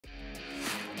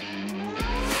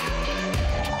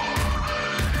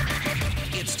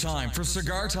time for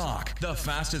Cigar Talk, the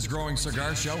fastest growing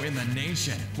cigar show in the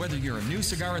nation. Whether you're a new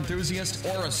cigar enthusiast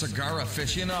or a cigar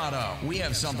aficionado, we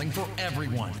have something for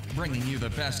everyone, bringing you the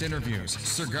best interviews,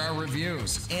 cigar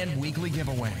reviews, and weekly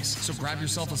giveaways. So grab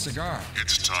yourself a cigar.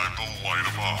 It's time to light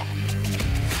 'em up.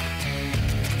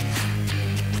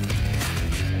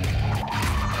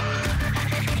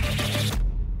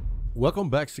 Welcome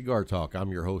back to Cigar Talk.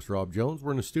 I'm your host, Rob Jones.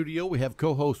 We're in the studio. We have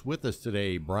co-host with us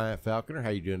today, Bryant Falconer. How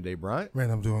you doing today, Bryant?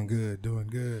 Man, I'm doing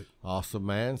good. Awesome,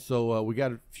 man. So we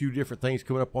got a few different things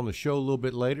coming up on the show a little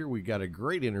bit later. We got a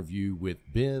great interview with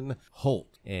Ben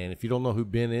Holt. And if you don't know who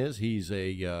Ben is, he's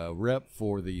a rep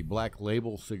for the Black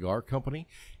Label Cigar Company.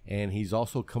 And he's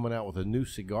also coming out with a new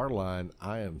cigar line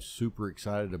I am super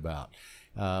excited about.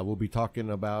 We'll be talking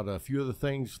about a few other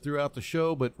things throughout the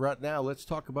show. But right now, let's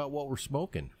talk about what we're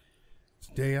smoking.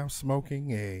 Today I'm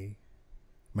smoking a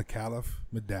Micallef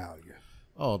Medallion.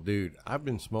 Oh, dude, I've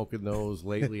been smoking those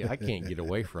lately. I can't get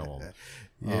away from them.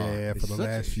 Yeah, for the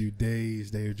last few days,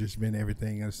 they've just been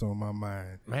everything that's on my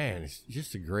mind. Man, it's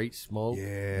just a great smoke.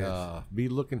 Yeah. Be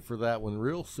looking for that one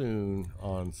real soon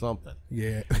on something.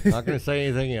 Yeah. Not going to say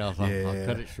anything else. I'll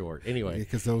cut it short. Anyway.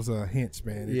 Because those are hints,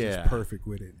 man. It's just perfect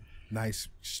with it. Nice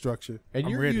structure. And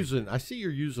I see you're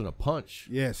using a punch.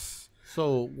 Yes.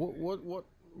 So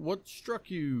what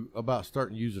struck you about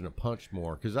starting using a punch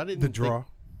more? Because I didn't The draw.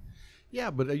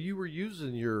 Yeah, but you were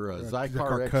using your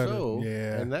Zycar XO,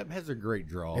 and that has a great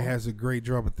draw. It has a great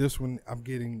draw, but this one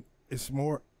it's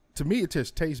more, to me, it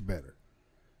just tastes better.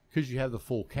 Because you have the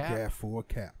full cap? Yeah, full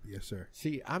cap. Yes, sir.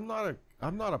 See, I'm not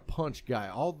a punch guy,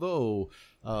 although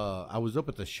I was up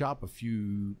at the shop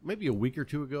maybe a week or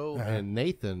two ago, and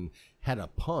Nathan had a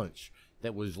punch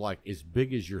that was like as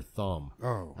big as your thumb.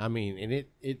 Oh. I mean, and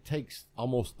it takes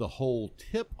almost the whole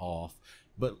tip off,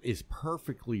 but is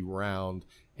perfectly round.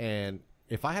 And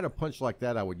if I had a punch like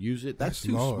that, I would use it. That's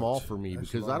too small for me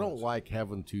because I don't like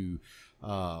having to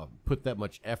put that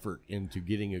much effort into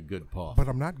getting a good puff. But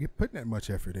I'm not putting that much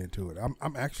effort into it.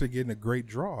 I'm actually getting a great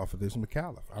draw off of this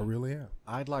Micallef. I really am.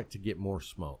 I'd like to get more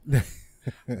smoke.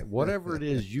 Whatever it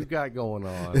is you got going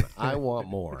on, I want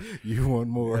more. You want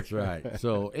more. That's right.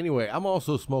 So anyway, I'm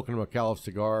also smoking a Micallef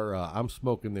cigar. I'm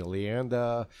smoking the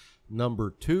Leanda No.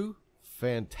 2.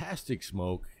 Fantastic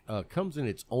smoke. Comes in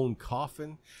its own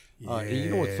coffin. And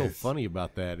you know what's so funny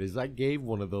about that is I gave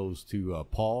one of those to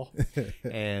Paul,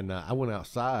 and I went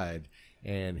outside,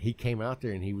 and he came out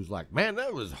there, and he was like, man,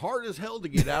 that was hard as hell to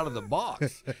get out of the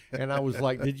box. And I was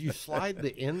like, did you slide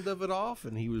the end of it off?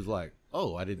 And he was like,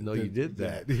 oh, I didn't know you did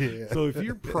that. Yeah. So if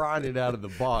you're prying it out of the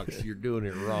box, you're doing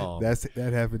it wrong.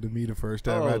 That happened to me the first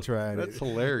time I tried it. That's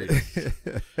hilarious.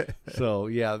 So,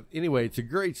 yeah, anyway, it's a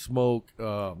great smoke.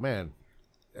 Man,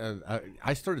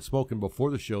 I started smoking before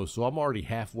the show, so I'm already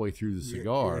halfway through the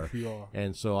cigar. Yeah, you are.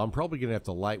 And so I'm probably going to have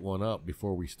to light one up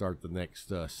before we start the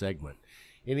next segment.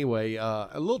 Anyway, a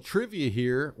little trivia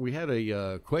here. We had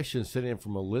a question sent in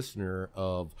from a listener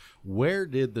of where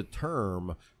did the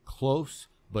term close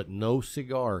but no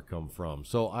cigar come from?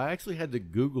 So I actually had to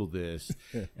Google this.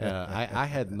 I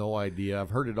had no idea.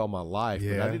 I've heard it all my life,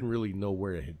 but I didn't really know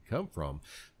where it had come from.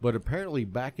 But apparently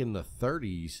back in the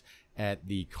 30s at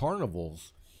the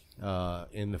carnivals,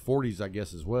 in the 40s, I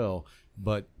guess, as well,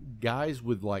 but guys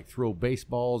would like throw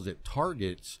baseballs at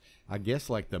targets, I guess,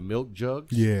 like the milk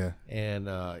jugs. Yeah. And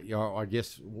I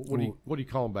guess what do you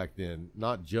call them back then?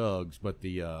 Not jugs, but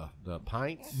the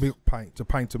pints. Milk pints, a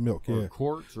pint of milk, or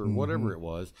quarts or whatever it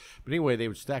was. But anyway, they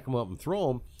would stack them up and throw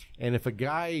them. And if a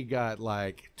guy got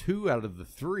like 2 out of the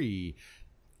 3,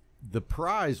 the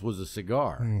prize was a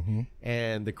cigar.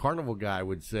 And the carnival guy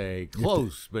would say,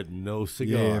 close, but no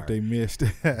cigar. Yeah, if they missed.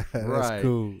 That's right.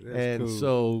 cool.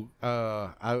 So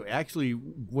I actually,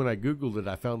 when I Googled it,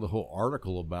 I found the whole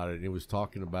article about it. And it was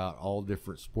talking about all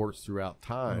different sports throughout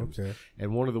times. Okay.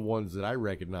 And one of the ones that I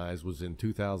recognized was in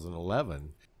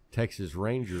 2011. Texas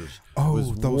Rangers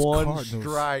those one Cardinals.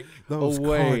 Strike those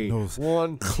away. Cardinals.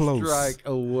 One Close, strike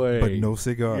away. but no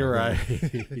cigar. You're right.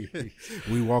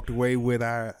 We walked away with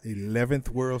our 11th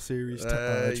World Series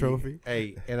trophy.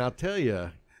 Hey, and I'll tell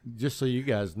you, just so you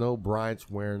guys know, Bryant's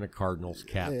wearing a Cardinals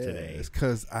cap today. It's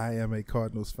because I am a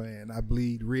Cardinals fan. I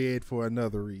bleed red for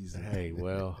another reason. Hey,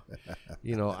 well,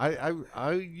 you know,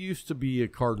 I used to be a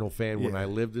Cardinal fan when I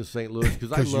lived in St. Louis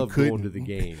because I loved going to the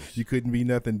games. You couldn't be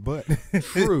nothing but.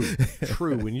 True.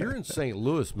 When you're in St.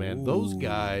 Louis, man, those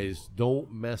guys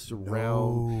don't mess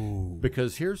around.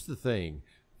 Because here's the thing.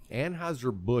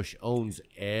 Anheuser-Busch owns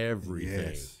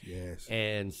everything. Yes.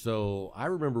 And so I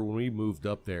remember when we moved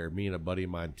up there, me and a buddy of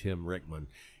mine, Tim Rickman,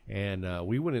 And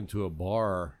we went into a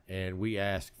bar and we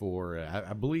asked for,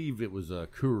 I believe it was a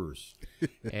Coors.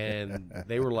 And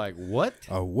they were like, what?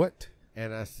 A what?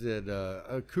 And I said,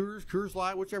 Coors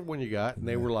Light, whichever one you got. And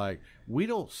they were like, we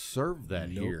don't serve that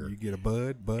here. You get a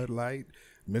Bud Light,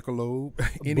 Michelob,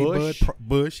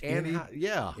 Busch,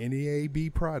 any AB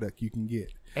product you can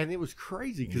get. And it was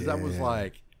crazy because I was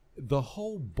like, the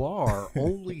whole bar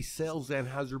only sells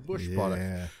Anheuser-Busch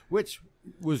products, which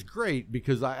was great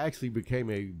because I actually became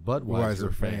a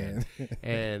Budweiser fan.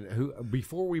 And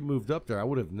before we moved up there, I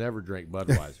would have never drank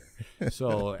Budweiser.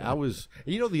 So I was,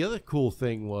 the other cool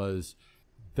thing was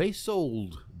they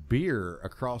sold beer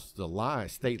across the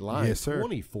state line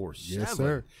 24/7. Yes,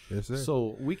 sir. Yes, sir.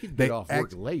 So we could get off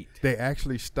work late. They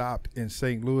actually stopped in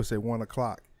St. Louis at 1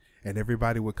 o'clock. And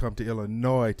everybody would come to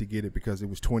Illinois to get it because it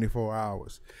was 24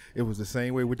 hours. It was the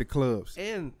same way with the clubs.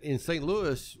 And in St.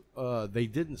 Louis, they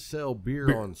didn't sell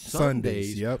beer on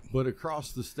Sundays, but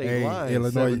across the state line,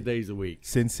 Illinois, 7 days a week.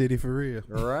 Sin City for real.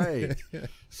 Right.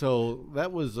 So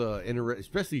that was interesting,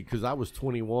 especially because I was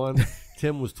 21,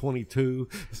 Tim was 22.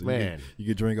 So man. You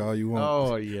could drink all you want.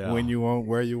 Oh, yeah. When you want,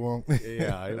 where you want.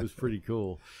 Yeah, it was pretty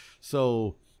cool.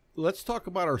 So let's talk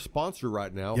about our sponsor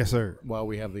right now. Yes, sir. While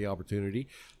we have the opportunity.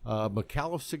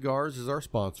 Micallef Cigars is our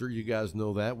sponsor. You guys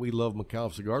know that. We love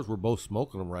Micallef Cigars. We're both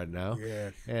smoking them right now.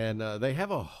 Yes. And they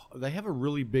have a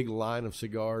really big line of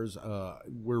cigars.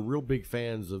 We're real big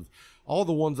fans of all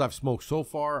the ones I've smoked so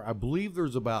far. I believe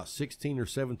there's about 16 or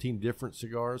 17 different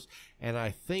cigars, and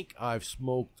I think I've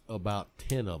smoked about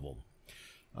 10 of them.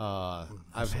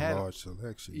 I've had a large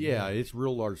selection. Yeah, it's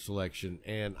real large selection,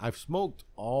 and I've smoked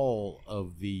all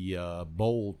of the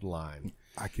bold line.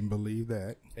 I can believe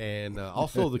that. And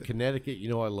also the Connecticut, I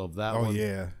love that one.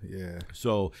 Oh, yeah.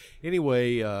 So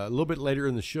anyway, a little bit later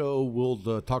in the show,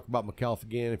 we'll talk about Micallef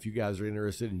again. If you guys are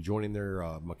interested in joining their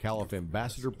Micallef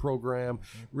Ambassador program,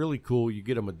 really cool. You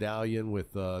get a medallion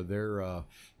with their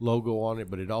logo on it,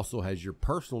 but it also has your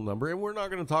personal number. And we're not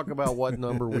going to talk about what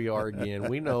number we are again.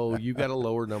 We know you got a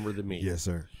lower number than me. Yes,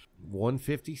 sir.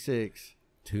 156,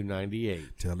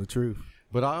 298. Tell the truth.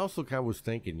 But I also kind of was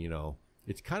thinking,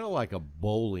 it's kind of like a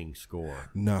bowling score.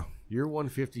 No. You're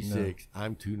 156. No.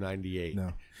 I'm 298.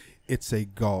 No. It's a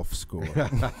golf score.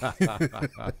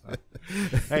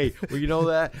 Hey, well,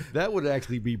 that would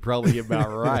actually be probably about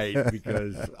right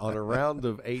because on a round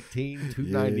of 18,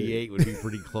 298 would be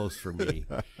pretty close for me.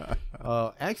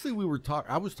 Actually,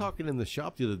 I was talking in the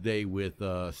shop the other day with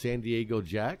San Diego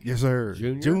Jack. Yes, sir.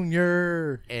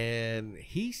 Junior. And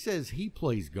he says he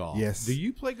plays golf. Yes. Do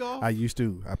you play golf? I used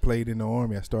to. I played in the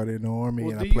Army. I started in the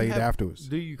Army, and I played afterwards.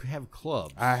 Do you have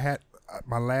clubs? I had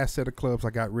my last set of clubs I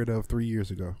got rid of 3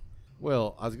 years ago.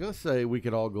 Well, I was going to say we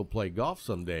could all go play golf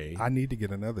someday. I need to get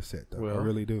another set, though. Well, I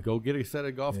really do. Go get a set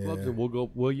of golf clubs, and we'll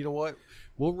go. Well, you know what?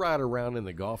 We'll ride around in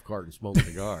the golf cart and smoke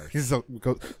cigars. So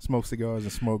go smoke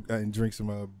cigars and drink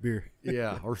some beer.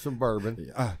 Yeah, or some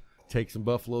bourbon. Take some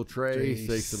Buffalo Trace,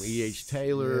 take some E.H.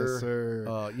 Taylor. Yes,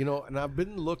 sir. And I've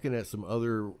been looking at some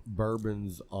other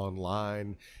bourbons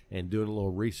online and doing a little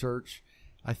research.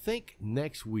 I think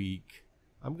next week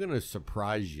I'm going to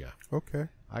surprise you. Okay.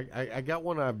 I got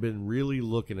one I've been really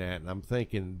looking at, and I'm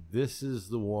thinking this is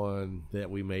the one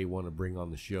that we may want to bring on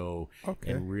the show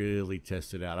and really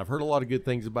test it out. I've heard a lot of good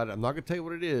things about it. I'm not going to tell you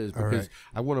what it is because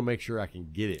I want to make sure I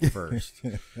can get it first.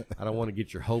 I don't want to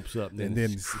get your hopes up and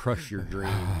then crush your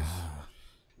dreams.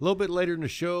 A little bit later in the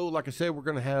show, like I said, we're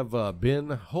going to have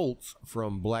Ben Holtz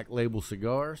from Black Label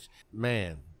Cigars.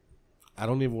 Man, I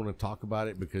don't even want to talk about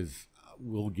it because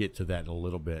we'll get to that in a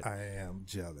little bit. I am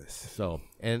jealous. So,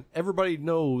 and everybody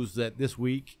knows that this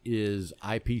week is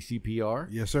IPCPR.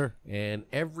 Yes, sir. And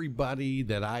everybody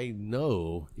that I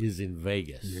know is in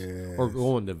Vegas. Yes. Or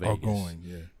going to Vegas.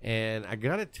 Yeah. And I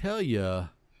got to tell you,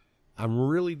 I'm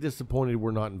really disappointed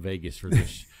we're not in Vegas for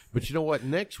this. But you know what?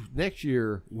 Next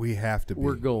year, we have to be.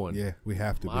 We're going. Yeah, we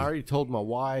have to be. I already told my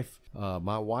wife.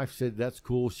 My wife said that's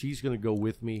cool. She's going to go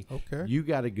with me. Okay. You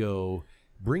got to go.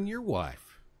 Bring your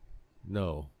wife.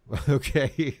 No.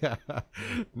 Okay.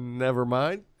 Never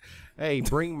mind. Hey,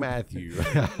 bring Matthew.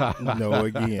 No,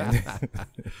 again.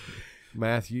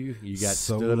 Matthew, you got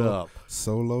stood up.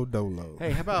 Solo dolo.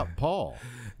 Hey, how about Paul?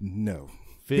 No.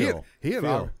 Phil.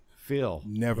 Phil.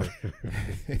 Never.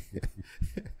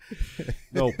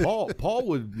 No, Paul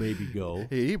would maybe go.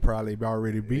 He'd probably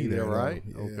already be there, right?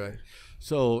 Yeah. Okay.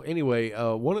 So anyway,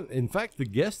 in fact, the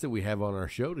guest that we have on our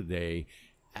show today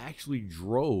actually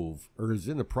drove or is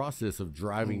in the process of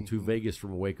driving to Vegas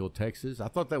from Waco, Texas. I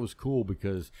thought that was cool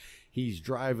because he's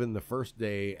driving the first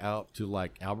day out to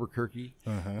like Albuquerque,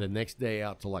 the next day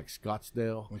out to like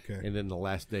Scottsdale, and then the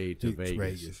last day to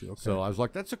Vegas. Okay. So I was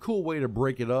like, that's a cool way to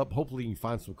break it up. Hopefully you can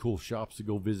find some cool shops to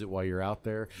go visit while you're out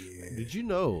there. Yeah. Did you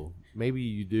know, maybe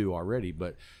you do already,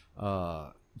 but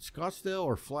Scottsdale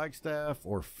or Flagstaff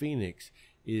or Phoenix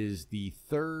is the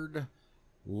third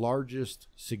largest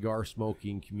cigar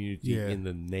smoking community in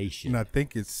the nation. And I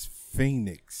think it's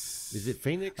Phoenix. Is it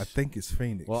Phoenix? I think it's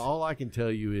Phoenix. Well, all I can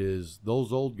tell you is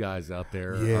those old guys out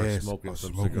there are smoking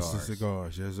some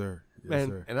cigars. Yes, sir.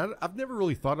 And I've never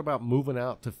really thought about moving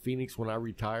out to Phoenix when I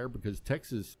retire because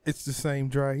Texas, it's the same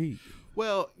dry heat.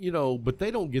 well, but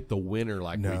they don't get the winter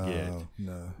like we get.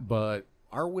 No. But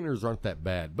our winters aren't that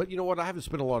bad. But you know what? I haven't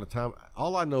spent a lot of time.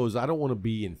 All I know is I don't want to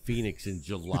be in Phoenix in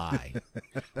July.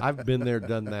 I've been there,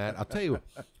 done that. I'll tell you,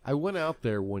 I went out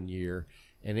there one year,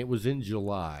 and it was in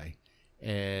July,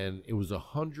 and it was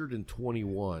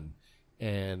 121.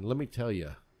 And let me tell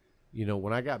you,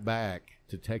 when I got back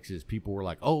to Texas, people were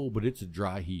like, oh, but it's a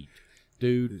dry heat.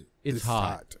 Dude, it's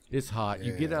hot. It's hot. Yeah.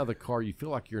 You get out of the car, you feel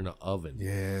like you're in an oven.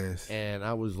 Yes. And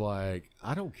I was like,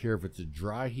 I don't care if it's a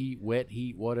dry heat, wet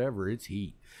heat, whatever. It's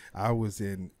heat. I was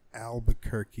in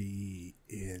Albuquerque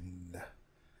in,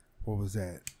 what was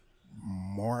that,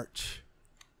 March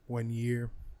one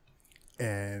year.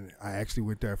 And I actually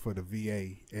went there for the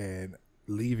VA. And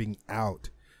leaving out,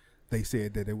 they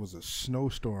said that there was a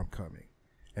snowstorm coming.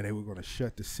 And they were going to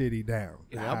shut the city down.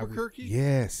 In Albuquerque?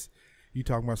 Yes. You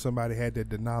talking about somebody had that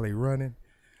Denali running?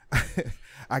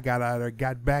 I got out of there,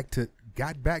 got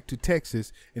back to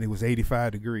Texas, and it was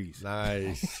 85 degrees.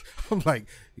 Nice. I'm like,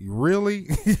 really?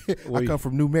 I come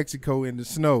from New Mexico in the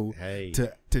snow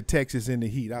to Texas in the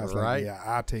heat. I was like, yeah,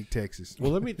 I'll take Texas.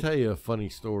 Well, let me tell you a funny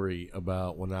story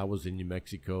about when I was in New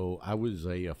Mexico. I was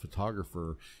a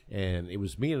photographer, and it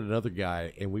was me and another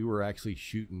guy, and we were actually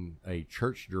shooting a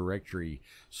church directory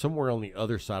somewhere on the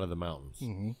other side of the mountains.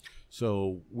 Mm-hmm.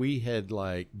 So we had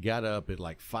got up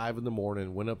at 5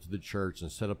 a.m, went up to the church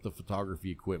and set up the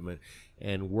photography equipment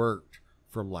and worked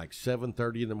from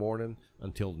 7:30 in the morning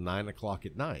until 9 o'clock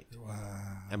at night. Wow.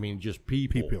 I mean, just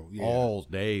people all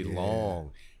day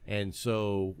long. And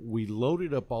so we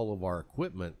loaded up all of our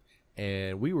equipment,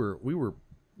 and we were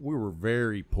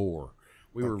very poor.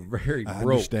 We were very broke. I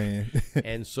understand.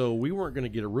 And so we weren't going to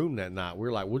get a room that night. We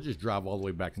were like, we'll just drive all the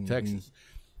way back to Texas.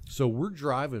 So we're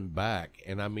driving back,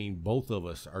 and I mean, both of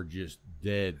us are just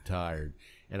dead tired.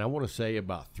 And I want to say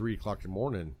about 3 o'clock in the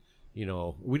morning,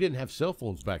 we didn't have cell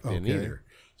phones back then either.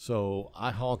 So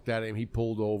I honked at him. He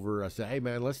pulled over. I said, hey,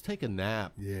 man, let's take a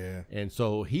nap. Yeah. And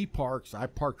so he parks. I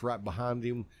parked right behind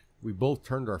him. We both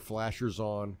turned our flashers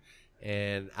on,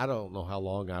 and I don't know how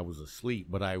long I was asleep,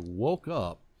 but I woke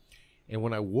up, and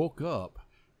when I woke up,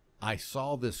 I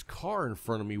saw this car in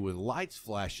front of me with lights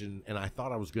flashing, and I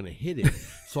thought I was going to hit it.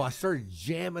 So I started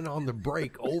jamming on the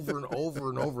brake over and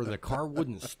over and over, and the car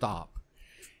wouldn't stop.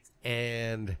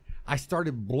 And I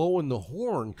started blowing the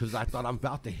horn because I thought I'm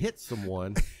about to hit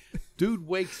someone. Dude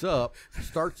wakes up,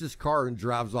 starts his car, and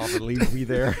drives off and leaves me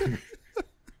there.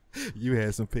 You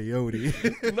had some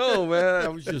peyote. No, man, I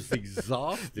was just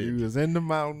exhausted. You was in the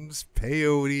mountains,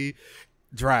 peyote,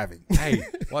 driving. Hey,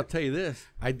 well, I'll tell you this.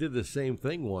 I did the same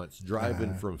thing once,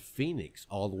 driving from Phoenix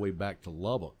all the way back to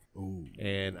Lubbock. Ooh.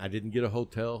 And I didn't get a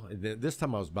hotel. And then this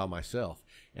time I was by myself.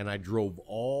 And I drove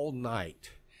all night.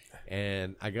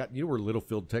 And I got, where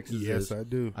Littlefield, Texas is? Yes, I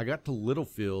do. I got to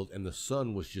Littlefield, and the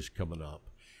sun was just coming up.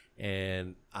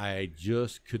 And I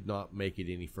just could not make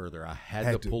it any further. I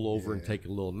had to pull over and take a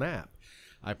little nap.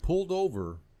 I pulled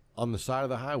over on the side of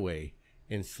the highway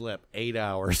and slept 8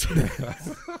 hours.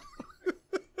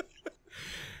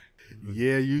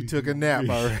 Yeah, you took a nap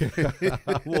already.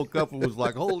 I woke up and was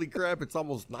like, holy crap, it's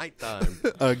almost nighttime.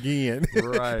 Again.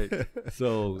 Right.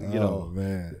 So,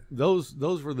 man. Those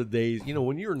were the days,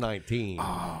 when you were 19.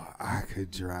 Oh, I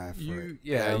could drive forever.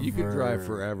 You could drive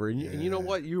forever. And, and you know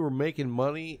what? You were making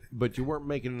money, but you weren't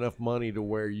making enough money to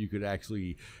where you could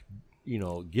actually,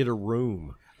 get a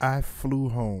room. I flew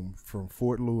home from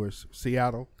Fort Lewis,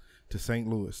 Seattle, to St.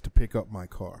 Louis to pick up my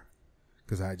car.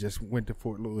 Because I just went to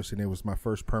Fort Lewis, and it was my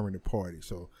first permanent party.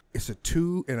 So it's a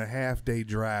 2.5 day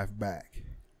drive back.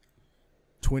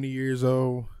 20 years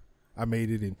old. I made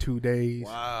it in 2 days.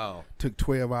 Wow. Took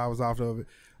 12 hours off of it.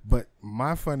 But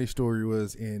my funny story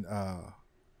was in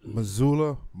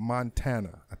Missoula,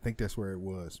 Montana. I think that's where it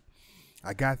was.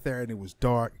 I got there, and it was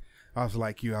dark. I was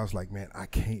like you. I was like, man, I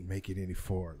can't make it any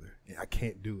farther. I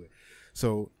can't do it.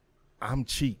 So I'm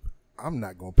cheap. I'm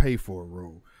not going to pay for a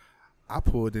room. I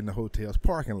pulled in the hotel's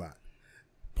parking lot,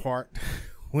 parked,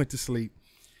 went to sleep.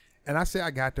 And I say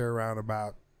I got there around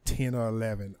about 10 or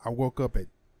 11. I woke up at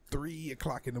 3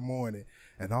 o'clock in the morning,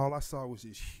 and all I saw was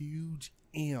this huge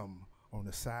M on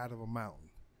the side of a mountain.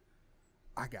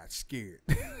 I got scared.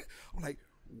 I'm like,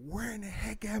 where in the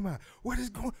heck am I? What is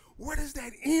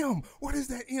that M? What is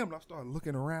that M? And I started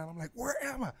looking around. I'm like, where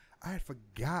am I? I had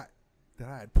forgot that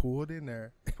I had pulled in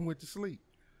there and went to sleep.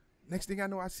 Next thing I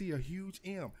know, I see a huge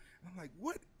M. And I'm like,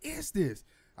 what is this?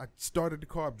 I started the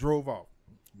car up, drove off.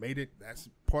 Made it. That's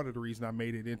part of the reason I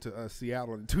made it into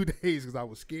Seattle in 2 days, because I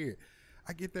was scared.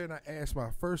 I get there and I asked my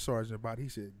first sergeant about it. He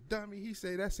said, dummy, he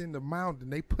said, that's in the mountain.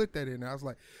 They put that in there. I was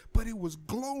like, but it was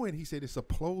glowing. He said, it's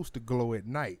supposed to glow at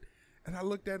night. And I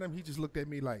looked at him. He just looked at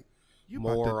me like, you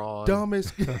about the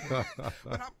dumbest. But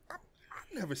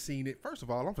I've never seen it. First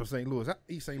of all, I'm from St. Louis.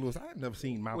 East St. Louis. I've never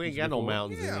seen mountains. We ain't got before. no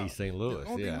mountains in East St. Louis. The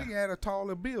only thing we had are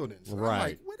taller buildings. So right. I'm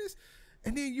like, what is?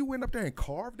 And then you went up there and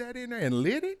carved that in there and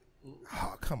lit it?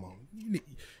 Oh, come on.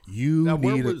 Now,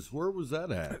 where was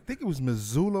that at? I think it was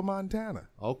Missoula, Montana.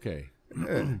 Okay.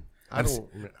 Yeah.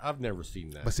 I've never seen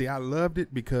that. But see, I loved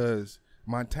it because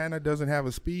Montana doesn't have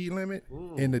a speed limit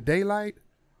in the daylight.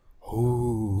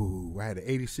 Ooh, I had an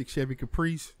 86 Chevy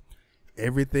Caprice.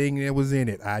 Everything that was in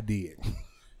it, I did.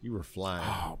 You were flying.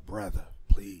 Oh, brother,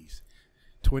 please.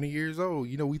 20 years old.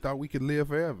 You know, we thought we could live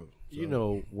forever. So. You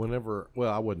know,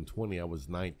 I wasn't 20, I was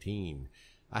 19.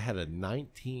 I had a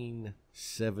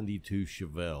 1972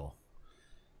 Chevelle.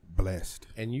 Blessed.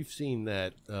 And you've seen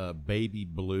that baby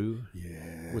blue?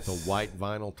 Yes. With a white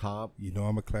vinyl top? You know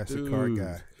I'm a classic car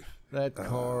guy. That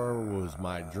car was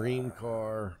my dream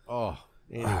car. Oh,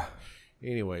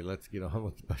 anyway, let's get on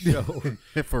with the show.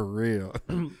 For real.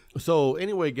 So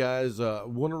anyway, guys,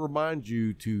 want to remind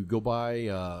you to go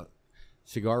buy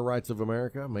Cigar Rights of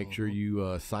America. Make sure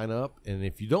you sign up. And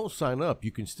if you don't sign up,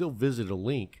 you can still visit a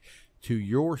link to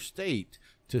your state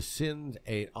to send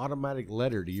an automatic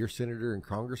letter to your senator and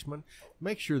congressman.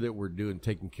 Make sure that we're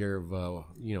taking care of,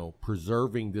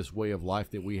 preserving this way of life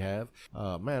that we have.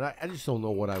 Man, I just don't know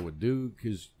what I would do,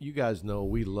 because you guys know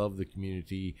we love the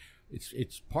community.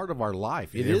 It's part of our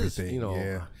life. It Everything.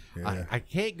 Is, Yeah. I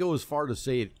can't go as far to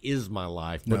say it is my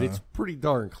life, but it's pretty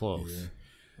darn close.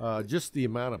 Yeah. Just the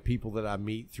amount of people that I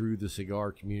meet through the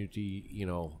cigar community,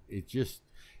 it just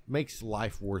makes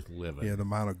life worth living. Yeah, the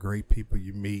amount of great people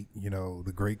you meet,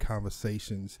 the great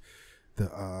conversations,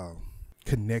 the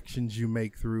connections you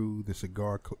make through the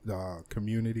cigar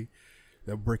community,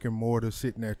 the brick and mortar,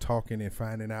 sitting there talking and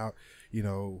finding out,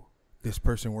 this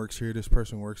person works here, this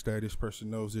person works there, this person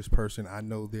knows this person, I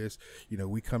know this.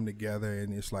 We come together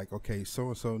and it's like, okay,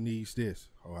 so-and-so needs this.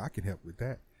 Oh, I can help with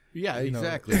that. Yeah,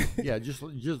 exactly. Yeah, just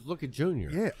look at Junior.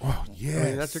 Yeah. Oh, yes. I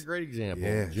mean, that's a great example.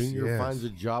 Yes, Junior finds a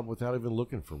job without even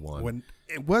looking for one. When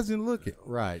it wasn't looking.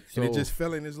 Right. So, and it just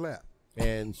fell in his lap.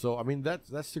 And so, I mean,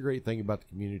 that's the great thing about the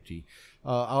community.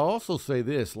 I'll also say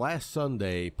this. Last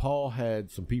Sunday, Paul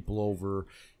had some people over,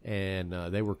 and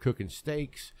they were cooking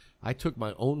steaks. I took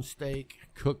my own steak,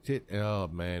 cooked it. Oh,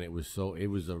 man, it was a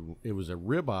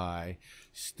ribeye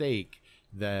steak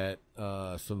that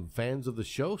some fans of the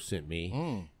show sent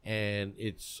me, and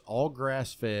it's all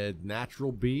grass-fed,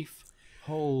 natural beef.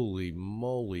 Holy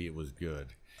moly, it was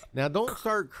good. Now, don't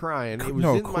start crying. It was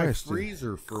in my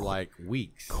freezer for like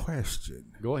weeks. Question.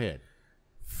 Go ahead.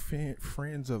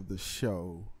 Friends of the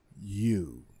show,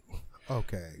 you.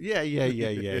 Okay. Yeah.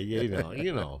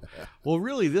 You know. Well,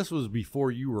 really, this was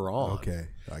before you were on. Okay,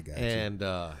 I got you. And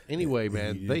anyway,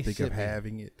 man, you they think of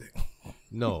having it.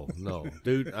 No,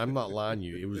 dude, I'm not lying to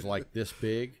you. It was like this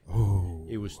big. Oh.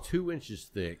 It was 2 inches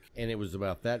thick, and it was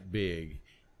about that big,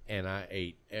 and I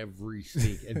ate every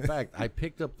steak. In fact, I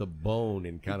picked up the bone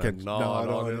and kind of gnawed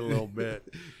on it a little bit.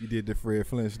 You did the Fred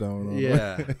Flintstone.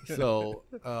 Yeah. So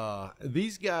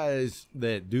these guys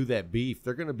that do that beef,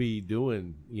 they're going to be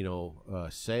doing,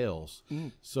 sales.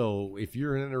 So if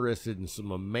you're interested in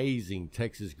some amazing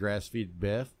Texas grass-fed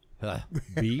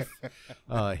beef,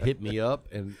 hit me up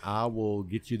and I will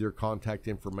get you their contact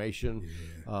information.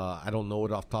 I don't know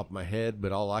it off the top of my head,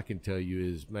 but all I can tell you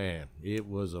is, man, it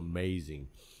was amazing.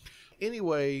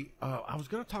 Anyway, I was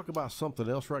going to talk about something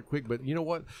else right quick, but you know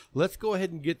what? Let's go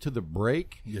ahead and get to the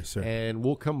break. Yes, sir. And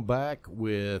we'll come back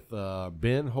with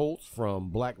Ben Holtz from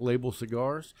Black Label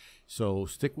Cigars. So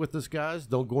stick with us, guys.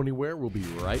 Don't go anywhere. We'll be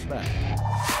right back.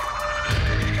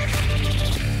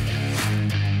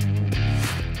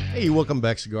 Hey, welcome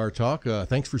back, Cigar Talk.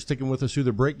 Thanks for sticking with us through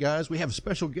the break, guys. We have a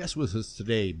special guest with us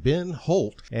today, Ben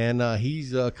Holt, and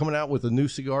he's coming out with a new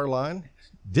cigar line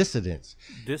Dissidents.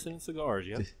 Dissident Cigars,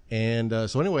 yep. And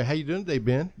so anyway, how you doing today,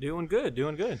 Ben? Doing good,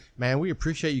 doing good. Man, we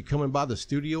appreciate you coming by the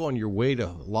studio on your way to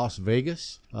Las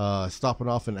Vegas, stopping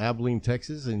off in Abilene,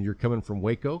 Texas, and you're coming from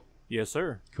Waco. Yes,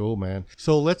 sir. Cool, man.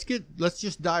 So let's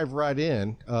just dive right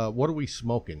in. What are we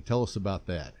smoking? Tell us about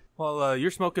that. Well,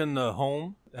 you're smoking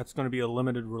Home. That's going to be a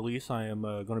limited release. I am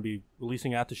going to be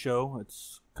releasing at the show. It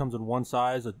comes in one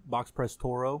size, a box press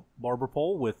Toro barber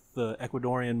pole with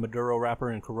Ecuadorian Maduro wrapper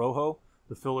and Corojo.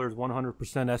 The filler is 100%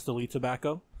 Esteli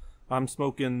tobacco. I'm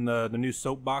smoking the new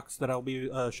soap box that I'll be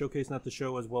showcasing at the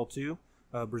show as well too.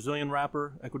 Brazilian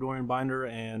wrapper, Ecuadorian binder,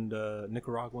 and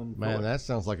Nicaraguan filler. Man, that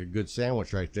sounds like a good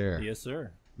sandwich right there. Yes,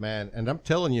 sir. Man, and I'm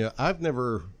telling you, I've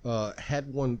never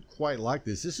had one quite like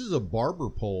this. This is a barber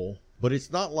pole, but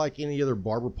it's not like any other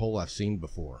barber pole I've seen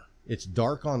before. It's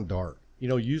dark on dark. You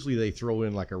know, usually they throw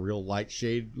in like a real light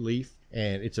shade leaf,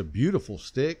 and it's a beautiful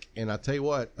stick. And I tell you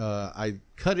what, I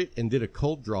cut it and did a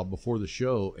cold draw before the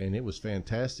show, and it was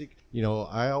fantastic. You know,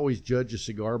 I always judge a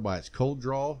cigar by its cold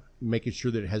draw, making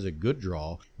sure that it has a good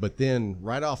draw. But then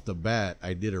right off the bat,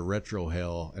 I did a retro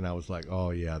hell, and I was like, oh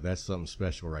yeah, that's something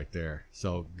special right there.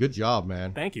 So good job,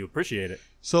 man. Thank you. Appreciate it.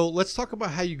 So let's talk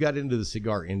about how you got into the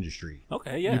cigar industry.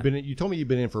 Okay, yeah. You told me you've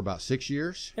been in for about 6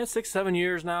 years? Yeah, 6-7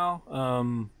 years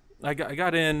now. I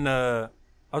got in. I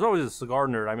was always a cigar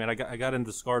nerd. I mean, I got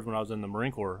into cigars when I was in the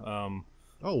Marine Corps.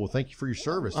 Oh, well, thank you for your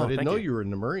service. I didn't know you were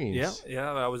in the Marines.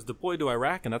 Yeah. I was deployed to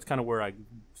Iraq, and that's kind of where I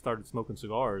started smoking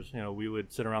cigars. You know, we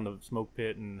would sit around the smoke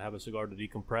pit and have a cigar to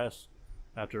decompress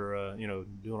after,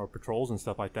 doing our patrols and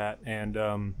stuff like that.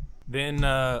 And then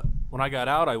when I got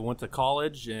out, I went to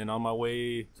college, and on my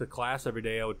way to class every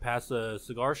day, I would pass a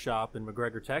cigar shop in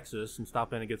McGregor, Texas, and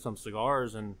stop in and get some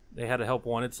cigars. And they had a help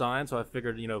wanted sign, so I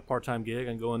figured, part-time gig,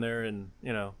 and go in there and,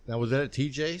 Now, was that at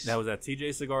TJ's? That was at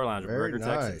TJ Cigar Lounge in McGregor,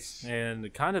 Texas. And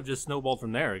it kind of just snowballed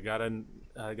from there. I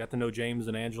got to know James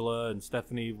and Angela and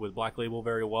Stephanie with Black Label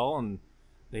very well, and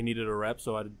they needed a rep,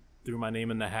 so I threw my name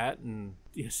in the hat, and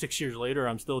 6 years later,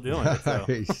 I'm still doing it.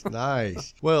 So.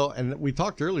 Nice. Well, and we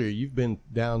talked earlier, you've been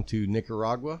down to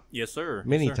Nicaragua? Yes, sir.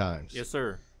 Many times. Yes,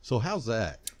 sir. So how's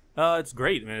that? It's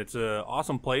great, man. It's an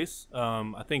awesome place.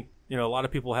 I think, a lot of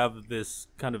people have this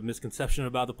kind of misconception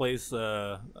about the place.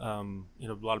 A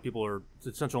lot of people it's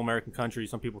a Central American country.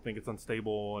 Some people think it's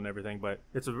unstable and everything, but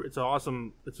it's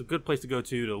a good place to go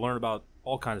to learn about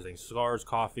all kinds of things. Cigars,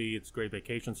 coffee. It's a great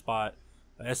vacation spot.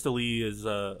 Esteli is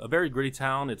a very gritty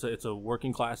town. It's a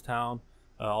working class town.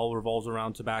 All revolves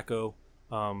around tobacco.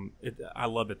 I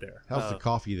love it there. How's the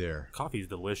coffee there? Coffee's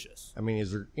delicious. I mean,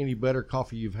 is there any better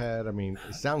coffee you've had? I mean,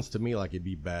 it sounds to me like it'd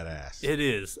be badass. It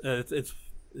is. It's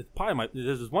probably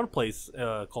there's one place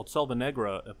called Selva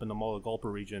Negra up in the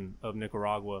Molagalpa region of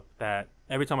Nicaragua that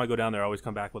every time I go down there, I always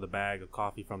come back with a bag of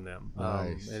coffee from them.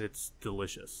 Nice. And it's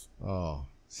delicious. Oh,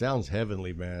 sounds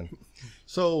heavenly, man.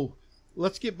 So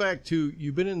let's get back to,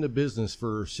 you've been in the business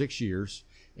for 6 years,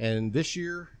 and this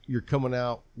year you're coming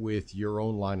out with your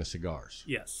own line of cigars.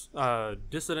 Yes.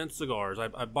 Dissident Cigars.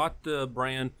 I bought the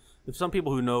brand. If some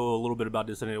people who know a little bit about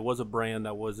Dissident, it was a brand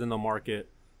that was in the market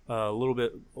a little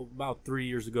bit about 3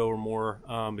 years ago or more.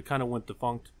 It kind of went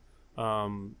defunct.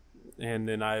 And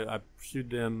then I pursued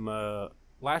them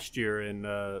last year and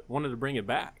wanted to bring it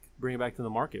back to the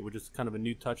market, which is kind of a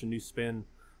new touch, a new spin.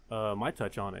 My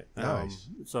touch on it. Nice.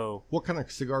 So what kind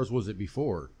of cigars was it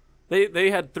before?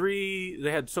 They had three.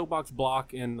 They had Soapbox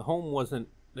Block, and Home wasn't.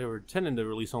 They were intending to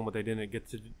release Home, but they didn't get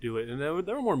to do it. And they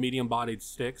were more medium-bodied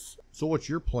sticks. So what's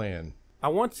your plan? I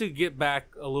want to get back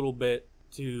a little bit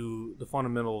to the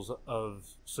fundamentals of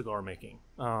cigar making.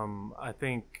 I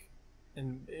think,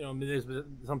 and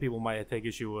some people might take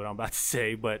issue with what I'm about to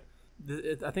say, but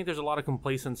I think there's a lot of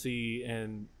complacency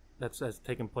and that's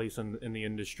taken place in the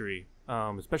industry,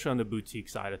 especially on the boutique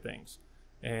side of things.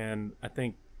 And I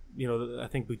think, I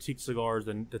think boutique cigars,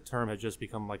 the term has just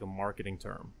become like a marketing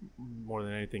term more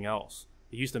than anything else.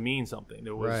 It used to mean something.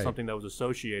 There was something that was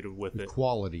associated with it.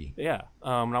 Quality. Yeah.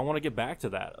 And I want to get back to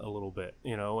that a little bit,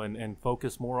 and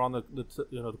focus more on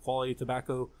the quality of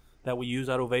tobacco that we use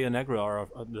at Ovea Negra, or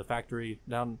the factory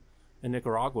down in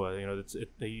Nicaragua.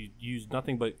 They use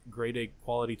nothing but grade A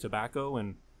quality tobacco,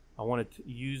 and I wanted to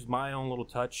use my own little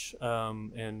touch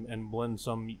and blend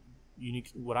some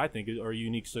unique, what I think are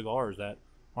unique cigars that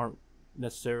aren't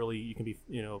necessarily, you can be,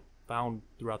 found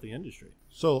throughout the industry.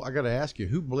 So I got to ask you,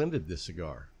 who blended this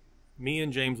cigar? Me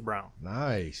and James Brown.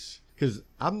 Nice. Because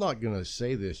I'm not going to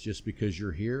say this just because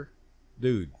you're here.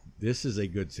 Dude, this is a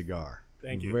good cigar.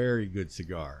 Thank you. Very good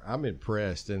cigar. I'm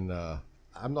impressed, and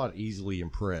I'm not easily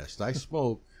impressed. I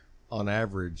smoke on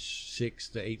average 6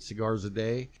 to 8 cigars a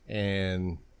day,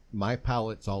 and my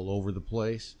palate's all over the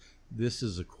place. this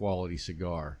is a quality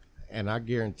cigar. And I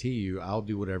guarantee you, I'll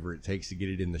do whatever it takes to get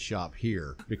it in the shop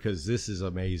here because this is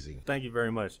amazing. Thank you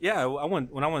very much. Yeah, when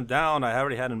I went down, I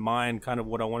already had in mind kind of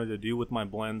what I wanted to do with my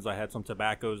blends. I had some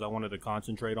tobaccos I wanted to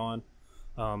concentrate on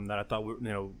that I thought,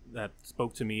 that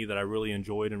spoke to me, that I really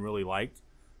enjoyed and really liked.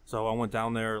 So I went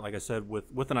down there, like I said,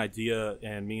 with an idea,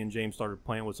 and me and James started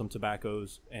playing with some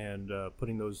tobaccos and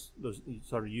putting those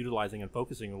started utilizing and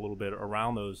focusing a little bit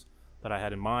around those that I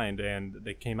had in mind, and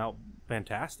they came out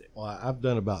fantastic. Well, I've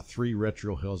done about 3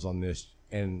 retro hills on this,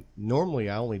 and normally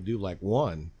I only do like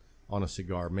 1 on a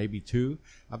cigar, maybe 2.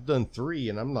 I've done 3,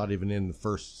 and I'm not even in the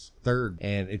first third,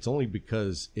 and it's only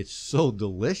because it's so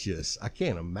delicious. I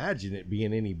can't imagine it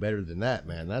being any better than that,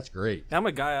 man. That's great. I'm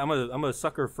a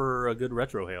sucker for a good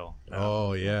retro hail.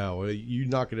 Oh yeah, well, you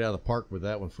knock it out of the park with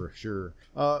that one for sure.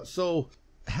 So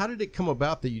how did it come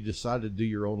about that you decided to do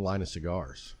your own line of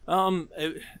cigars?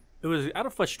 It was out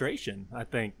of frustration, I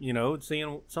think,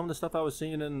 seeing some of the stuff I was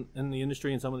seeing in the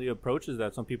industry and some of the approaches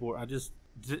that some people were, I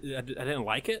didn't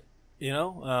like it,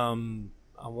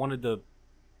 I wanted to,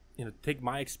 take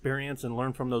my experience and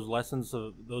learn from those lessons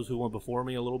of those who went before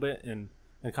me a little bit and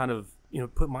kind of,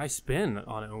 put my spin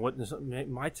on it and what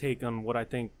my take on what I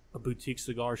think a boutique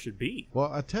cigar should be.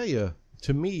 Well, I tell you,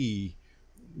 to me,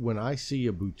 when I see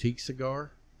a boutique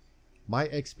cigar, my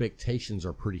expectations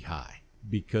are pretty high.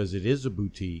 Because it is a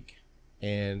boutique,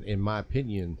 and in my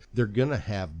opinion, they're gonna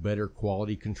have better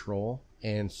quality control.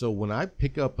 And so when I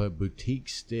pick up a boutique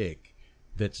stick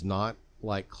that's not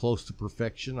like close to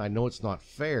perfection, I know it's not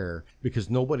fair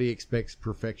because nobody expects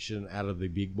perfection out of the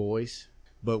big boys.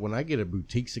 But when I get a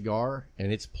boutique cigar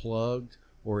and it's plugged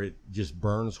or it just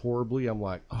burns horribly, I'm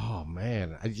like, oh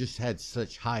man, I just had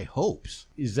such high hopes.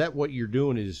 Is that what you're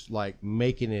doing, is like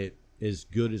making it as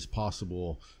good as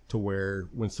possible to where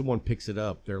when someone picks it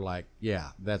up, they're like,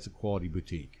 yeah, that's a quality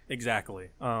boutique? Exactly.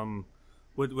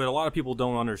 What a lot of people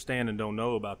don't understand and don't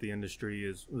know about the industry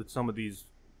is with some of these,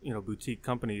 boutique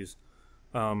companies,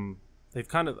 I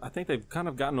think they've kind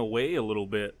of gotten away a little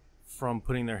bit from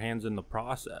putting their hands in the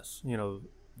process. A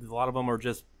lot of them are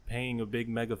just paying a big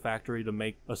mega factory to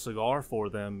make a cigar for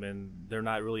them, and they're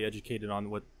not really educated on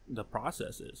what the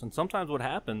process is. And sometimes what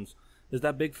happens is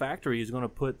that big factory is going to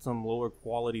put some lower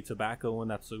quality tobacco in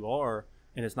that cigar,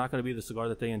 and it's not going to be the cigar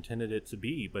that they intended it to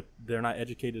be, but they're not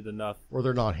educated enough. Or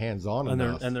they're not hands-on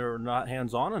enough. And they're not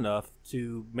hands-on enough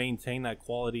to maintain that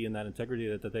quality and that integrity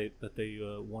that they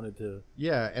wanted to.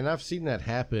 Yeah, and I've seen that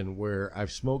happen where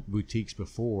I've smoked boutiques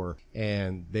before,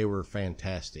 and they were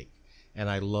fantastic, and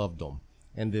I loved them.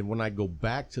 And then when I go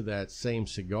back to that same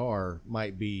cigar,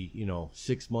 might be,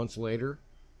 6 months later,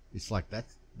 it's like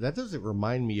that doesn't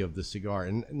remind me of the cigar.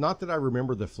 And not that I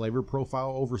remember the flavor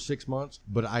profile over 6 months,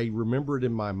 but I remember it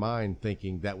in my mind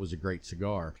thinking that was a great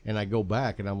cigar. And I go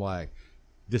back and I'm like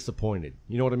disappointed.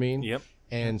 You know what I mean? Yep.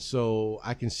 And so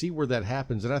I can see where that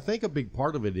happens. And I think a big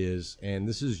part of it is, and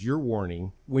this is your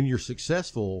warning, when you're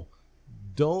successful,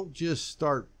 don't just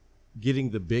start getting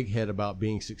the big head about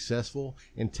being successful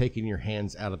and taking your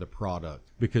hands out of the product,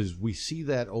 because we see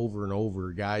that over and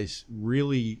over. Guys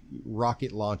really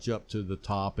rocket launch up to the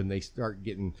top and they start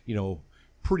getting,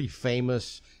 pretty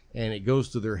famous, and it goes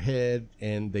to their head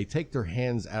and they take their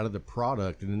hands out of the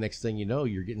product, and the next thing you know,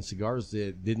 you're getting cigars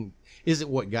that isn't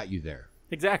what got you there.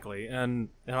 Exactly. And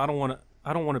I don't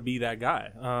want to be that guy.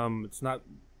 It's not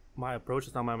my approach,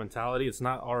 it's not my mentality, it's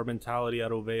not our mentality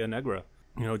at Ovea Negra.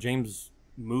 James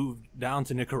moved down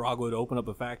to Nicaragua to open up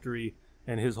a factory,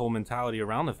 and his whole mentality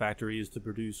around the factory is to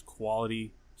produce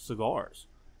quality cigars.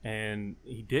 And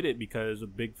he did it because a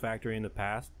big factory in the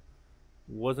past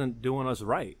wasn't doing us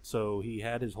right. So he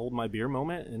had his hold my beer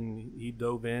moment, and he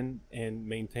dove in and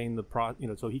maintained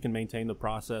so he can maintain the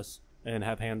process and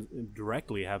have hands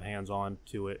on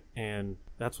to it. And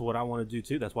that's what I want to do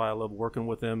too. That's why I love working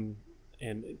with him,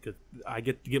 and I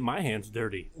get to get my hands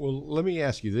dirty. Well, let me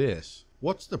ask you this.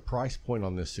 What's the price point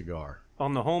on this cigar?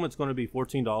 On the home, it's going to be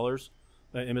 $14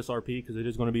 MSRP because it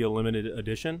is going to be a limited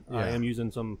edition. Yeah. I am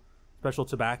using some special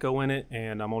tobacco in it,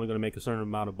 and I'm only going to make a certain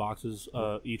amount of boxes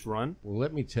each run. Well,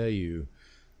 let me tell you,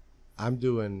 I'm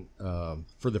doing,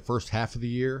 for the first half of the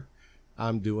year,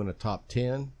 I'm doing a top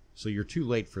 10, so you're too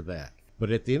late for that. But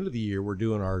at the end of the year, we're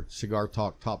doing our Cigar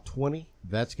Talk Top 20.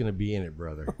 That's going to be in it,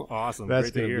 brother. Awesome.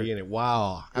 That's going to be in it.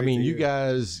 Wow. I mean, you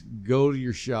guys go to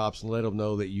your shops and let them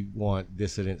know that you want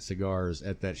Dissident cigars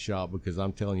at that shop, because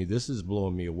I'm telling you, this is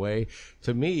blowing me away.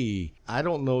 To me, I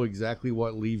don't know exactly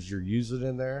what leaves you're using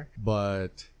in there,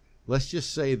 but let's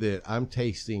just say that I'm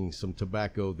tasting some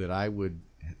tobacco that I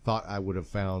thought I would have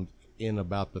found in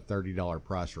about the $30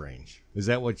 price range. Is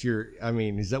that what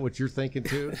you're thinking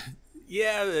too?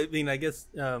 Yeah, I mean, I guess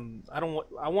I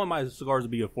want my cigars to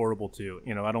be affordable too.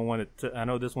 You know, I don't want it to. I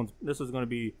know this is going to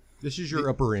be. This is your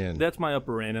upper end. That's my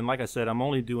upper end, and like I said, I'm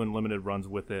only doing limited runs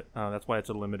with it. That's why it's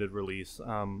a limited release,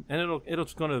 and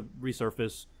it's going to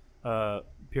resurface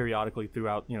periodically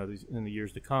throughout in the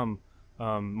years to come.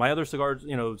 My other cigars,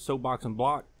 Soapbox and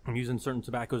Block, I'm using certain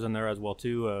tobaccos in there as well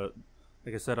too.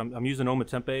 Like I said, I'm using Oma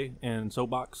Tempe and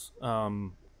Soapbox.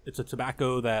 It's a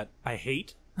tobacco that I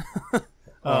hate.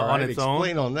 On its own.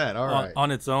 Explain on that. All right.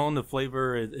 On its own, the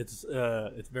flavor it's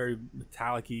very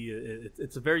metallic-y.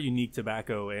 It's a very unique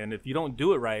tobacco, and if you don't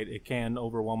do it right, it can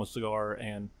overwhelm a cigar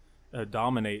and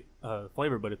dominate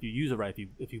flavor. But if you use it right,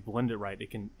 if you blend it right,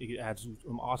 it adds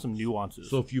some awesome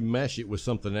nuances. So if you mesh it with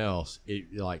something else, it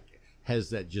has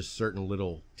that just certain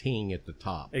little ting at the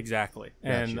top. Exactly.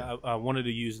 Gotcha. And I wanted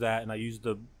to use that, and I used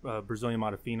the Brazilian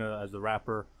Matafina as the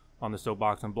wrapper on the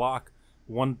Soapbox and Block.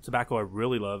 One tobacco I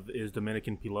really love is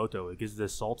Dominican Piloto. It gives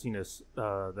this saltiness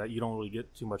that you don't really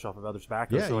get too much off of other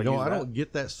tobaccos. Yeah, so I don't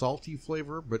get that salty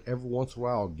flavor, but every once in a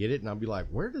while I'll get it, and I'll be like,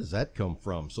 where does that come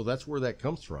from? So that's where that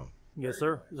comes from. Yes,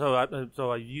 sir.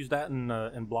 So I use that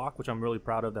in Block, which I'm really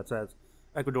proud of. That has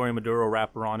Ecuadorian Maduro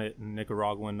wrapper on it and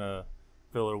Nicaraguan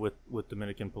filler with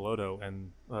Dominican Piloto.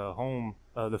 And home,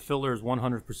 the filler is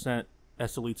 100%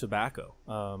 Esteli tobacco.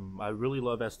 I really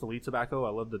love Esteli tobacco. I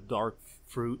love the dark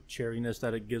fruit cherryness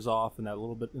that it gives off, and that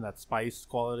little bit and that spice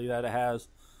quality that it has.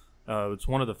 It's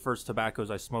one of the first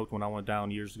tobaccos I smoked when I went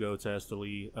down years ago to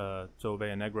Esteli, to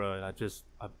Oveja Negra, and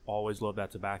I've always loved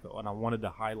that tobacco, and I wanted to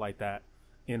highlight that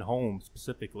in home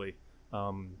specifically,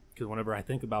 because whenever I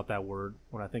think about that word,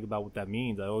 when I think about what that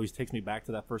means, it always takes me back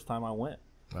to that first time I went.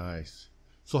 Nice.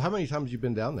 So how many times have you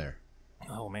been down there?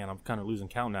 Oh man, I'm kind of losing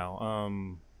count now.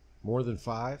 More than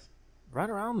 5? Right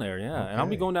around there, yeah. Okay. And I'll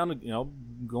be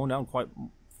going down quite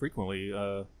frequently,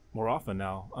 more often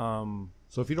now.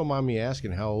 So if you don't mind me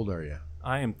asking, how old are you?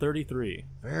 I am 33.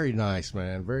 Very nice,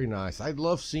 man. Very nice. I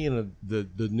love seeing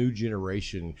the new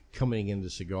generation coming into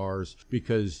cigars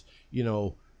because,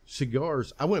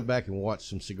 cigars, I went back and watched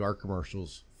some cigar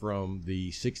commercials from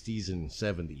the 60s and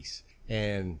 70s.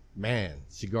 And, man,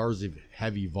 cigars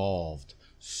have evolved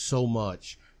so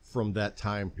much from that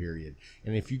time period.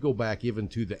 And if you go back even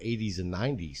to the 80s and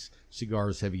 90s,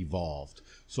 cigars have evolved.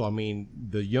 So, I mean,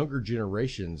 the younger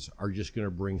generations are just going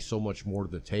to bring so much more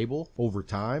to the table over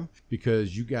time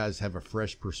because you guys have a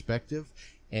fresh perspective.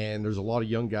 And there's a lot of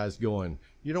young guys going,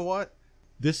 you know what?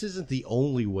 This isn't the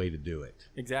only way to do it.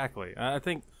 Exactly. I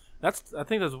think that's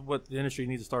what the industry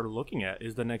needs to start looking at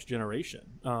is the next generation.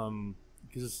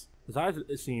 Because as I've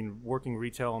seen working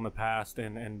retail in the past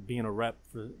and being a rep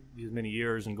for these many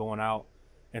years and going out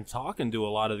and talking to a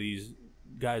lot of these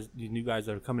guys, these new guys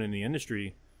that are coming in the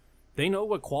industry, they know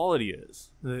what quality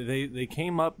is. They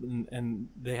came up and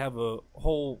they have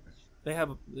they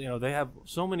have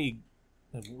so many,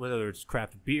 whether it's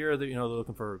craft beer, they're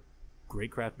looking for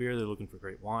great craft beer, they're looking for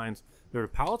great wines. Their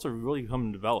palates are really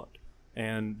becoming developed,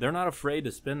 and they're not afraid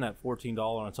to spend that $14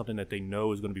 on something that they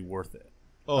know is going to be worth it.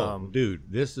 Oh,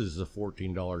 dude, this is a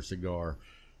 $14 cigar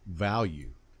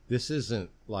value. This isn't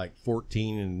like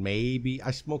 14 and maybe.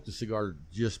 I smoked a cigar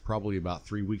just probably about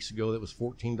 3 weeks ago that was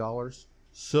 $14.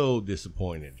 So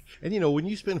disappointed. And when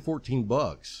you spend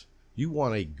 $14, you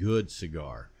want a good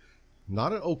cigar,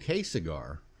 not an okay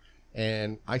cigar.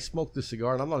 And I smoked the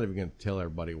cigar, and I'm not even going to tell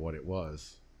everybody what it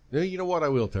was. You know what? I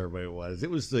will tell everybody what it was.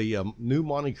 It was the new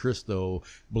Monte Cristo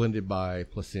blended by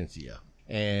Plasencia.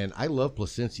 And I love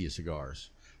Plasencia cigars.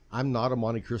 I'm not a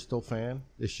Monte Cristo fan.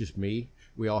 It's just me.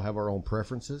 We all have our own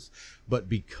preferences. But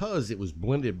because it was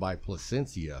blended by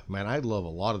Plasencia, man, I love a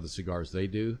lot of the cigars they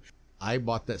do. I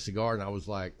bought that cigar and I was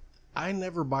like, I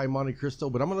never buy Monte Cristo,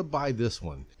 but I'm going to buy this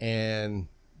one. And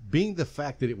being the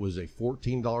fact that it was a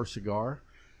 $14 cigar,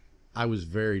 I was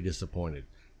very disappointed.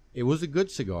 It was a good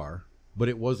cigar, but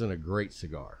it wasn't a great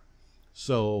cigar.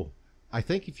 So I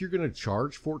think if you're going to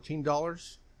charge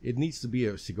 $14, it needs to be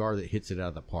a cigar that hits it out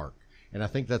of the park. And I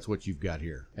think that's what you've got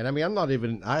here. And I mean,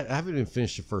 I haven't even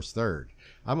finished the first third.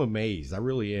 I'm amazed. I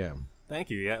really am. Thank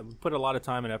you. Yeah, we put a lot of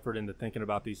time and effort into thinking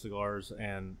about these cigars,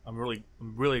 and I'm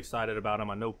really excited about them.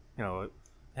 I know,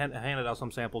 handed out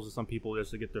some samples to some people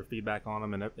just to get their feedback on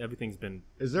them, and everything's been.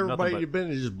 Is everybody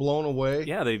been just blown away?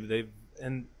 Yeah, they've,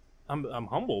 and I'm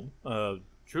humbled,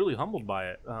 truly humbled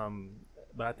by it.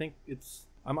 But I think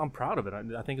I'm proud of it.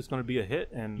 I think it's going to be a hit,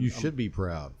 and you should be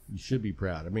proud. You should be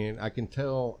proud. I mean, I can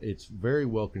tell it's very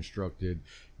well constructed.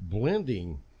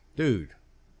 Blending, dude,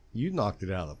 you knocked it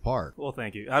out of the park. Well,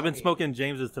 thank you. I've been smoking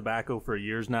James's tobacco for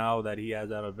years now that he has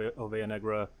out of Oveja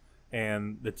Negra,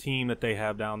 and the team that they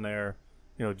have down there.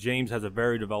 James has a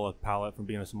very developed palate from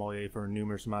being a sommelier for a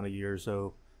numerous amount of years.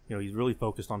 So he's really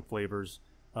focused on flavors.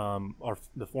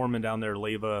 The foreman down there,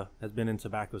 Leva, has been in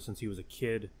tobacco since he was a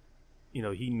kid.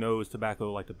 He knows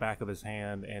tobacco like the back of his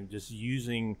hand, and just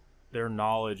using their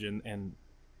knowledge and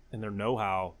their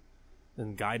know-how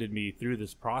and guided me through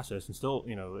this process. And still,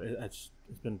 it's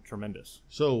been tremendous.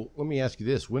 So let me ask you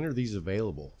this: when are these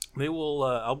available? They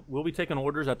will. We'll be taking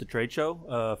orders at the trade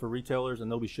show for retailers,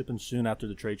 and they'll be shipping soon after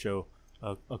the trade show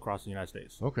across the United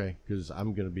States. Okay, because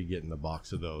I'm going to be getting a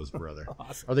box of those, brother.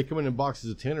 Awesome. Are they coming in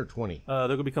boxes of 10 or 20? They're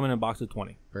going to be coming in boxes of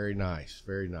 20. Very nice,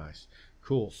 very nice.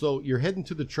 Cool. So you're heading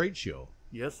to the trade show.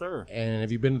 Yes, sir. And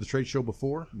have you been to the trade show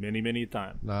before? Many, many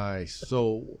times. Nice.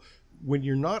 So when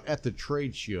you're not at the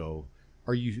trade show,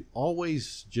 are you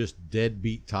always just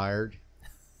deadbeat tired?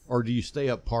 Or do you stay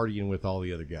up partying with all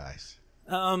the other guys?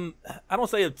 I don't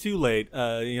stay up too late.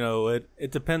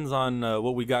 It depends on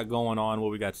what we got going on, what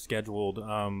we got scheduled.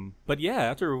 But yeah,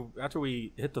 after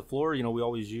we hit the floor, we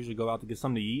always usually go out to get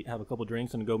something to eat, have a couple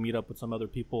drinks, and go meet up with some other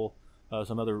people,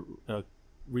 some other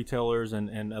retailers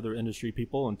and other industry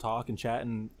people, and talk and chat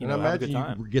and I have a imagine good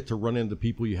time. you get to run into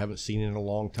people you haven't seen in a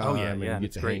long time. Oh, yeah, and yeah, you get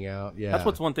it's to great. hang out. Yeah, That's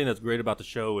what's one thing that's great about the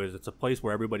show is it's a place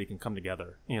where everybody can come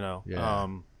together. Yeah.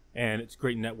 And it's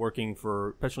great networking for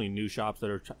especially new shops that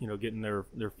are getting their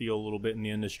feel a little bit in the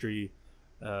industry.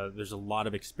 There's a lot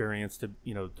of experience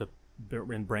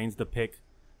and brains to pick.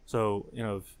 So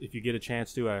if you get a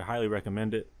chance to, I highly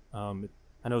recommend it.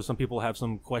 I know some people have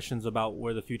some questions about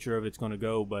where the future of it's going to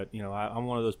go, but I'm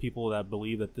one of those people that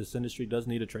believe that this industry does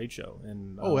need a trade show.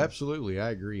 And absolutely, I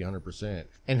agree 100%.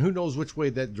 And who knows which way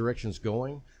that direction's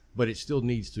going, but it still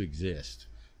needs to exist.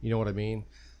 You know what I mean?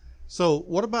 So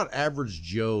what about average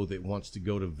Joe that wants to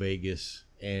go to Vegas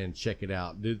and check it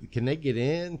out? Can they get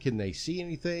in? Can they see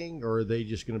anything? Or are they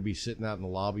just going to be sitting out in the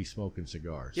lobby smoking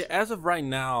cigars? Yeah, as of right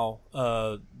now,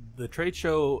 the trade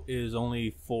show is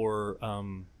only for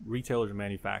retailers and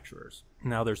manufacturers.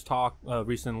 Now, there's talk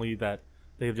recently that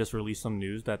they've just released some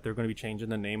news that they're going to be changing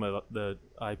the name of the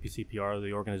IPCPR,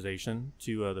 the organization,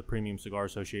 to the Premium Cigar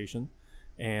Association.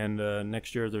 And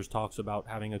next year, there's talks about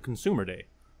having a consumer day.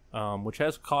 Which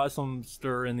has caused some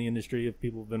stir in the industry if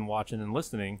people have been watching and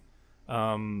listening. But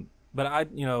I'm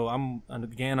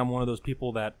one of those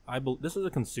people that this is a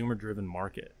consumer-driven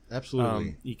market.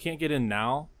 Absolutely. You can't get in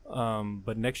now,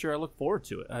 but next year I look forward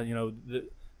to it.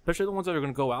 Especially the ones that are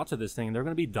going to go out to this thing, they're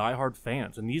going to be diehard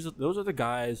fans, and those are the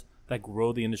guys that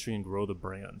grow the industry and grow the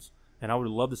brands. And I would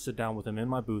love to sit down with them in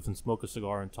my booth and smoke a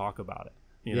cigar and talk about it.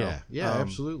 Yeah,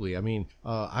 absolutely. I mean,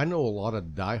 I know a lot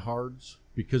of diehards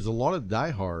because a lot of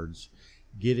diehards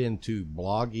get into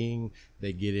blogging,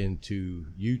 they get into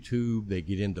YouTube, they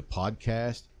get into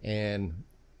podcasts, and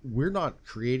we're not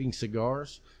creating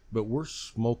cigars, but we're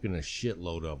smoking a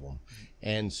shitload of them.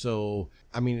 And so,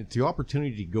 I mean, the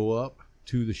opportunity to go up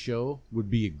to the show would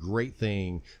be a great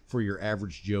thing for your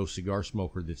average Joe cigar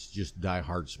smoker that's just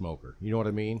diehard smoker. You know what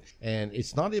I mean? And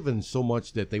it's not even so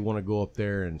much that they want to go up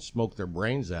there and smoke their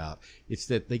brains out. It's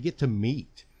that they get to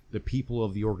meet the people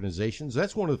of the organizations.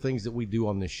 That's one of the things that we do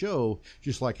on this show,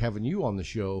 just like having you on the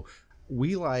show.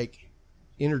 We like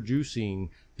introducing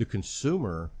the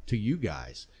consumer to you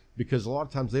guys because a lot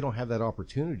of times they don't have that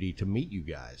opportunity to meet you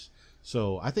guys.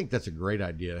 So I think that's a great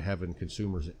idea, having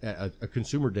a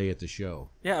consumer day at the show.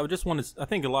 Yeah, I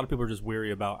think a lot of people are just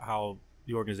weary about how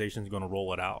the organization is going to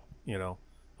roll it out,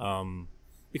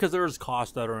 because there's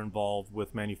costs that are involved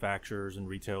with manufacturers and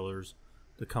retailers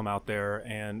to come out there,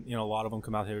 and a lot of them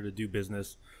come out here to do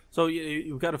business. So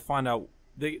you've got to find out.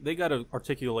 They got to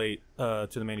articulate to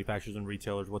the manufacturers and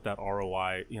retailers what that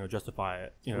ROI, justify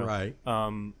it. Right.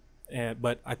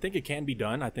 But I think it can be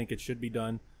done. I think it should be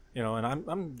done. And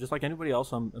I'm just like anybody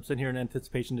else. I'm sitting here in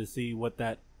anticipation to see what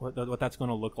that's going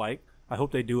to look like. I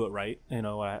hope they do it right.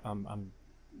 I'm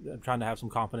trying to have some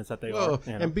confidence that they are.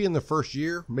 And being the first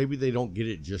year, maybe they don't get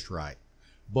it just right.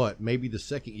 But maybe the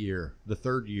second year, the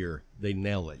third year, they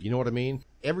nail it. You know what I mean?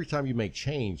 Every time you make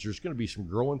change, there's going to be some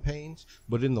growing pains.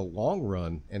 But in the long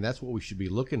run, and that's what we should be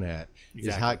looking at,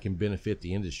 is how it can benefit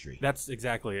the industry. That's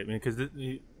exactly it. I mean, because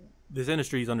this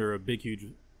industry is under a big, huge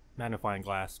magnifying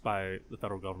glass by the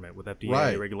federal government with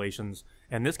FDA regulations.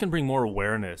 And this can bring more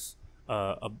awareness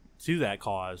to that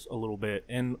cause a little bit.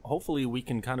 And hopefully we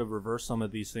can kind of reverse some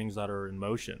of these things that are in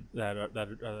motion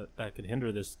that could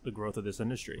hinder the growth of this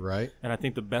industry. Right. And I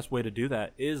think the best way to do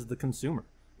that is the consumer.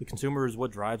 The consumer is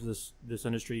what drives this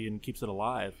industry and keeps it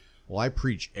alive. Well, I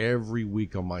preach every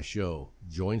week on my show,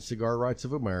 join Cigar Rights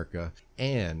of America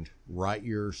and write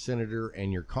your senator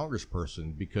and your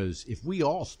congressperson, because if we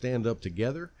all stand up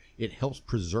together, it helps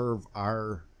preserve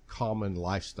our common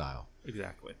lifestyle.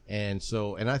 Exactly. And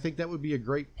I think that would be a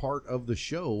great part of the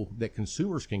show that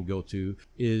consumers can go to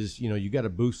is, you got a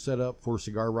booth set up for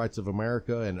Cigar Rights of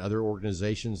America and other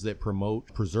organizations that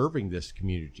promote preserving this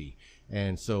community.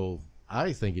 And so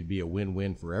I think it'd be a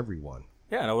win-win for everyone.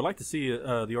 Yeah, and I would like to see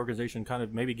the organization kind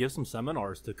of maybe give some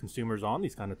seminars to consumers on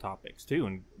these kind of topics too,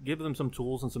 and give them some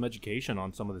tools and some education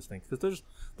on some of these things. Because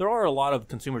there are a lot of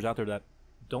consumers out there that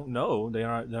don't know,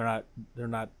 they're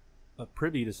not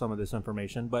privy to some of this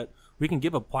information, but we can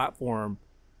give a platform,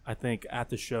 I think, at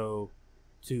the show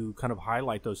to kind of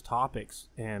highlight those topics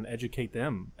and educate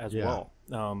them as well.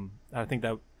 I think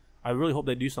that I really hope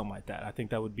they do something like that. I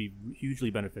think that would be hugely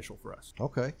beneficial for us.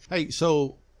 Okay. Hey,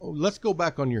 so let's go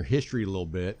back on your history a little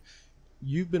bit.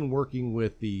 You've been working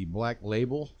with the Black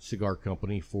Label Cigar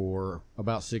Company for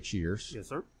about 6 years. Yes,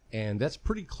 sir. And that's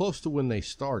pretty close to when they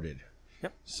started.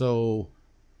 Yep. So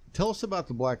tell us about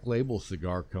the Black Label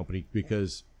Cigar Company,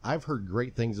 because I've heard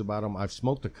great things about them. I've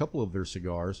smoked a couple of their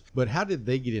cigars, but how did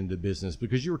they get into business?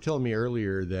 Because you were telling me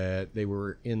earlier that they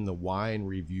were in the wine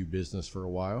review business for a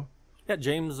while. Yeah,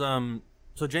 James.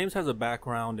 So James has a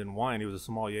background in wine. He was a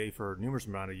sommelier for a numerous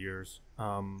amount of years.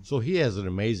 So he has an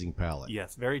amazing palate.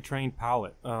 Yes, very trained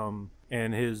palate.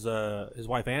 And his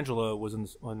wife Angela was in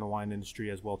the wine industry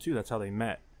as well too. That's how they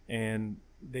met. And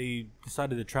they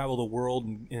decided to travel the world,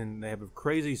 and they have a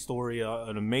crazy story,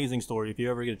 an amazing story. If you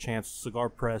ever get a chance, Cigar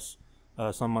Press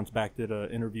some months back did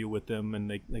an interview with them, and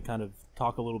they kind of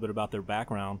talk a little bit about their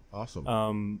background.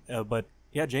 Awesome. But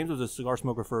yeah, James was a cigar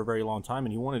smoker for a very long time,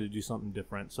 and he wanted to do something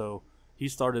different. So he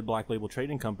started Black Label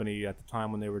Trading Company at the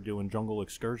time when they were doing jungle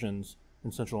excursions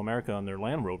in Central America on their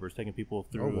Land Rovers, taking people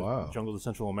through jungles of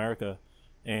Central America.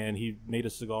 And he made a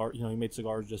cigar, he made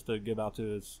cigars just to give out to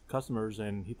his customers,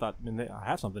 and he thought, I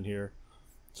have something here.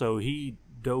 So he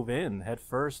dove in head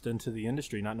first into the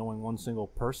industry, not knowing one single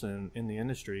person in the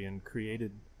industry, and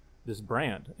created this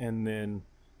brand. And then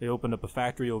they opened up a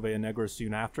factory, Oveja Negra,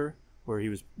 soon after, where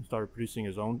he started producing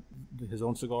his own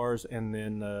cigars, and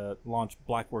then launched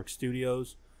Blackwork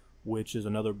Studios, which is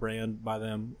another brand by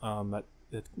them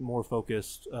that's more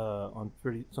focused on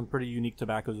some pretty unique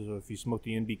tobaccos. So if you smoke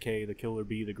the NBK, the Killer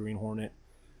Bee, the Green Hornet.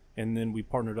 And then we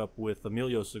partnered up with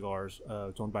Emilio Cigars.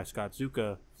 It's owned by Scott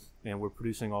Zucca, and we're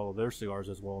producing all of their cigars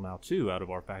as well now too out of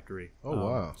our factory.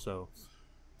 Wow. So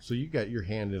you got your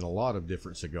hand in a lot of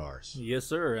different cigars. Yes,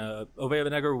 sir. Oveja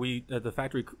Negra, the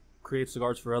factory creates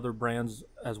cigars for other brands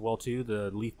as well too. The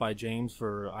Leaf by James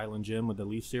for Island Jim with the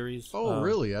Leaf series. Oh,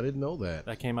 really? I didn't know that.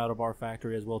 That came out of our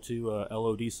factory as well too.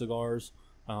 LOD Cigars.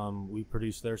 We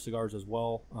produce their cigars as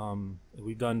well.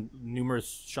 We've done numerous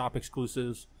shop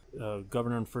exclusives.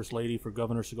 Governor and First Lady for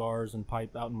Governor Cigars and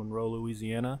Pipe out in Monroe,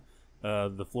 Louisiana.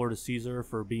 The Florida Caesar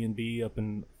for B&B up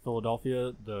in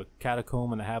Philadelphia. The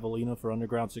Catacomb and the Javelina for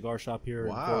Underground Cigar Shop here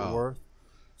in Fort Worth.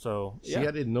 So, See,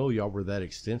 I didn't know y'all were that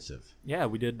extensive. Yeah,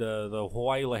 we did the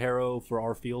Hawaii Lajero for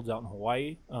our fields out in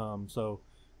Hawaii.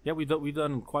 Yeah, we've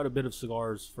done quite a bit of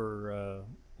cigars for a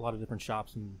lot of different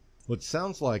shops. Well, it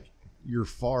sounds like you're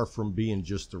far from being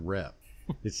just a rep.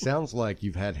 It sounds like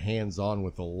you've had hands-on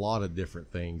with a lot of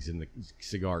different things in the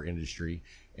cigar industry,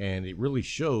 and it really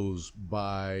shows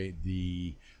by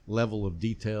the level of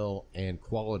detail and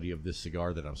quality of this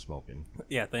cigar that I'm smoking.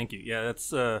 Yeah, thank you. Yeah,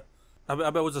 that's I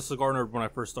was a cigar nerd when I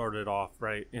first started off,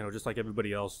 right? Just like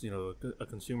everybody else, a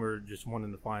consumer just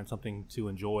wanting to find something to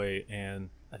enjoy, and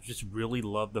I just really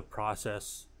love the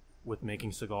process with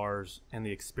making cigars and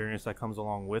the experience that comes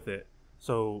along with it.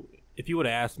 So if you would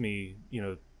have asked me,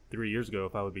 3 years ago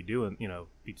if I would be doing,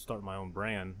 be starting my own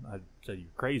brand, I'd say you're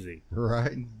crazy.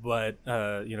 Right. But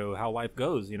how life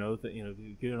goes, if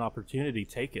you get an opportunity,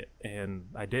 take it. And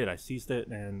I did. I seized it,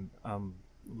 and I'm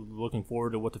looking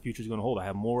forward to what the future is going to hold. I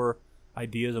have more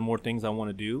ideas and more things I want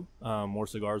to do, more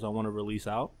cigars I want to release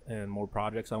out, and more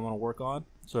projects I want to work on.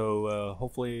 So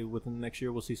hopefully within the next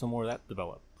year we'll see some more of that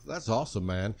develop. That's awesome,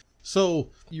 man. So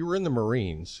you were in the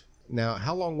Marines. Now,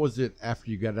 how long was it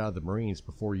after you got out of the Marines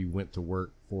before you went to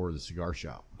work for the cigar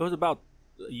shop? It was about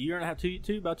a year and a half,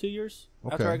 about 2 years.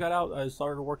 Okay. After I got out, I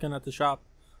started working at the shop.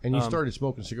 And you started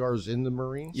smoking cigars in the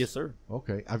Marines? Yes, sir.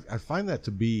 Okay. I find that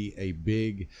to be a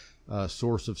big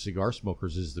source of cigar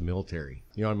smokers is the military.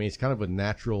 You know what I mean? It's kind of a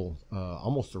natural,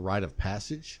 almost a rite of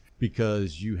passage,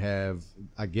 because you have,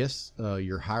 I guess,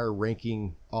 your higher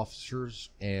ranking officers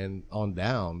and on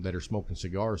down that are smoking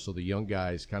cigars, so the young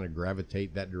guys kind of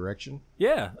gravitate that direction.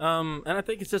 Yeah, and I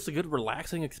think it's just a good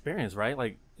relaxing experience, right?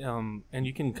 Like, and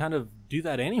you can kind of do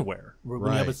that anywhere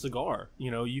when you have a cigar.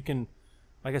 You can,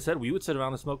 like I said, we would sit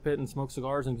around the smoke pit and smoke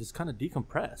cigars and just kind of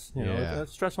decompress.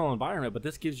 It's a stressful environment, but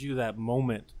this gives you that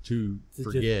moment to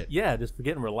forget. Just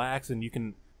forget and relax, and you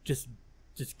can just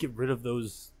just get rid of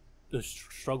those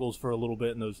struggles for a little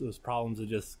bit and those problems and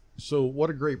just. So what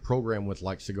a great program with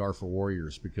like Cigar for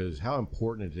Warriors, because how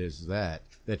important it is that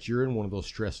you're in one of those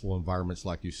stressful environments,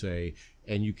 like you say,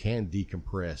 and you can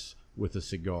decompress with a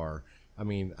cigar. I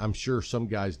mean, I'm sure some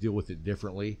guys deal with it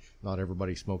differently. Not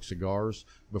everybody smokes cigars,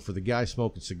 but for the guy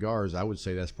smoking cigars, I would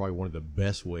say that's probably one of the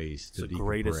best ways to decompress. It's a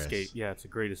great escape. Yeah, it's a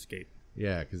great escape.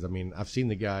 Yeah, because I mean, I've seen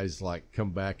the guys like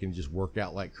come back and just work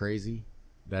out like crazy.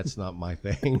 That's not my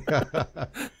thing.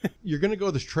 You're going to go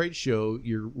to this trade show.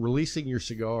 You're releasing your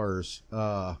cigars.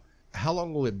 How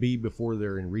long will it be before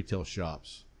they're in retail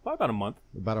shops? Probably about a month.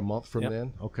 About a month from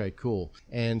then? Okay, cool.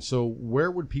 And so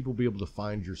where would people be able to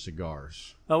find your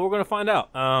cigars? We're going to find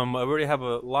out. I already have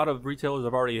a lot of retailers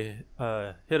have already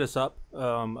hit us up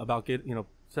about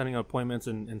setting up appointments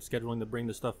and scheduling to bring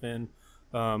the stuff in.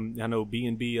 I know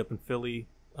B&B up in Philly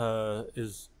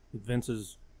Vince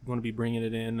is going to be bringing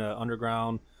it in.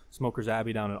 Underground, Smokers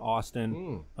Abbey down in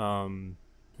Austin.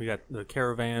 We got the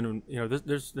Caravan, and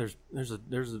there's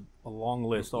a long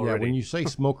list already. Yeah, when you say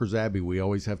Smokers Abbey, we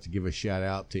always have to give a shout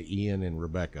out to Ian and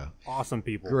Rebecca. Awesome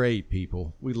people, great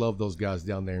people. We love those guys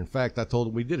down there. In fact, I told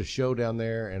them we did a show down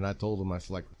there, and I told them I was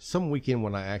like, some weekend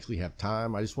when I actually have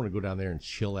time, I just want to go down there and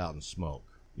chill out and smoke.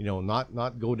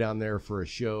 Not go down there for a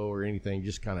show or anything,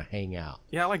 just kind of hang out.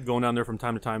 Yeah, I like going down there from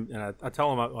time to time, and I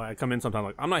tell them when I come in sometimes,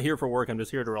 like, I'm not here for work, I'm just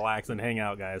here to relax and hang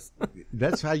out, guys.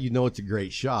 That's how you know it's a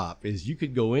great shop, is you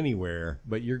could go anywhere,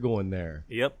 but you're going there.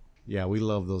 Yep. Yeah, we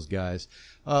love those guys.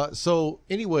 So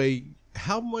anyway,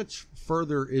 how much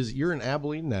further you're in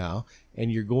Abilene now,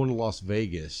 and you're going to Las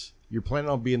Vegas. You're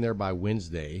planning on being there by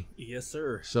Wednesday. Yes,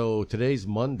 sir. So today's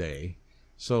Monday.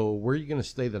 So where are you going to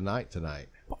stay the night tonight?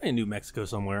 Probably in New Mexico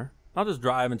somewhere. I'll just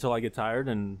drive until I get tired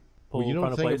and pull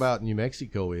the thing about New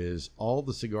Mexico is all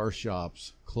the cigar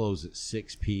shops close at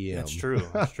 6 p.m. That's true.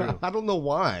 That's true. I don't know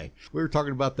why. We were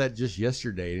talking about that just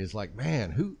yesterday, and it's like, man,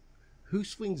 who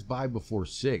swings by before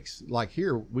 6? Like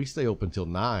here, we stay open till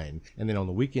 9, and then on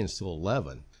the weekends till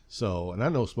 11. So, and I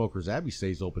know Smokers Abbey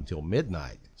stays open till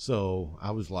midnight. So I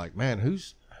was like, man,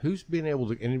 who's been able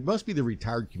to? And it must be the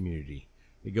retired community.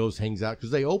 It goes, hangs out, because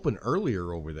they open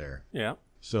earlier over there. Yeah.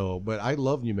 So, but I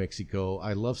love New Mexico.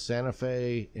 I love Santa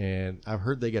Fe, and I've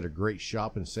heard they got a great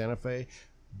shop in Santa Fe,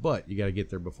 but you got to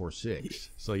get there before 6.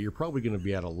 So you're probably going to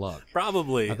be out of luck.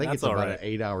 Probably. I think it's about an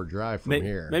 8-hour drive from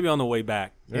here. Maybe on the way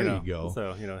back. There you go.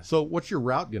 So, So what's your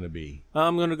route going to be?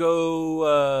 I'm going to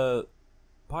go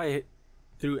probably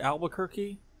through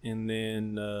Albuquerque, and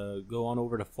then go on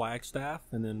over to Flagstaff,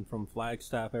 and then from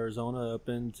Flagstaff, Arizona, up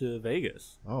into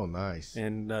Vegas. Oh, nice.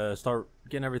 And start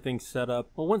getting everything set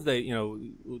up. Well, Wednesday,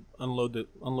 unload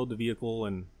the vehicle,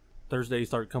 and Thursday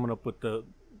start coming up with the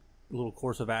little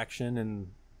course of action, and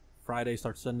Friday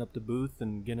start setting up the booth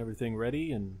and getting everything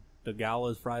ready, and the gala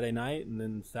is Friday night, and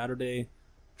then Saturday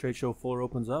trade show floor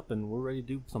opens up, and we're ready to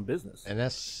do some business. And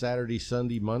that's Saturday,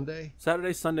 Sunday, Monday?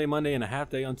 Saturday, Sunday, Monday, and a half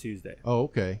day on Tuesday. Oh,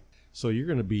 okay. So you're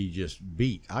going to be just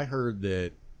beat. I heard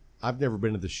that, I've never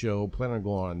been to the show, plan on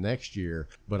going on next year,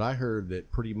 but I heard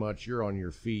that pretty much you're on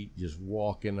your feet just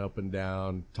walking up and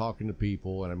down, talking to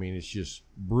people, and I mean, it's just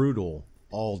brutal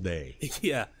all day.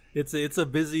 Yeah, it's a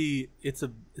busy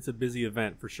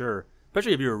event for sure.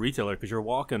 Especially if you're a retailer, because you're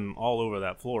walking all over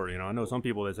that floor. I know some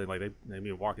people that say like they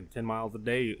be walking 10 miles a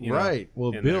day. Right.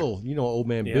 Well, Bill, old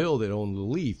man Yeah. Bill that owned the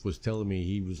Leaf was telling me,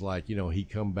 he was like, he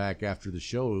come back after the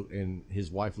show, and his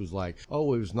wife was like,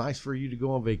 "Oh, it was nice for you to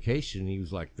go on vacation." And he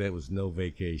was like, "That was no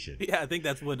vacation." Yeah, I think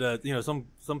that's what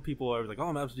some people are like. "Oh,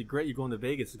 I'm absolutely great. You're going to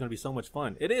Vegas. It's going to be so much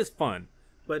fun." It is fun,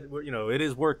 but it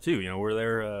is work too. We're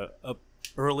there up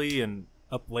early and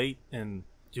up late and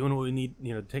doing what we need,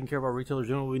 taking care of our retailers,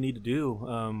 doing what we need to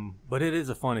do. But it is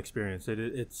a fun experience.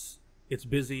 It's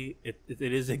busy. It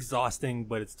is exhausting,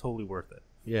 but it's totally worth it.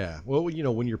 Yeah. Well,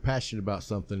 when you're passionate about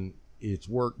something, it's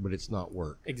work, but it's not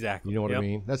work. Exactly. You know what Yep. I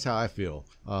mean? That's how I feel.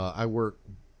 I work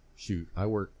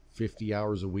 50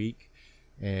 hours a week,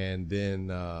 and then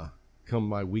come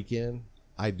my weekend,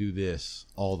 I do this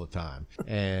all the time.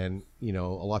 And, a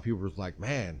lot of people are like,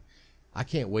 "Man, I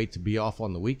can't wait to be off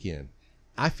on the weekend."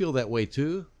 I feel that way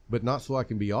too, but not so I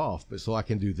can be off, but so I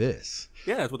can do this.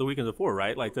 Yeah, that's what the weekends are for,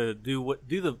 right? Like to do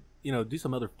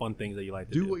some other fun things that you like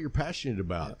to do. Do what you're passionate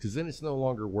about, because then it's no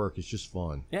longer work. It's just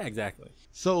fun. Yeah, exactly.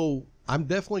 So I'm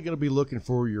definitely going to be looking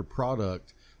for your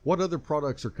product. What other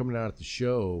products are coming out at the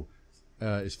show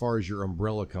as far as your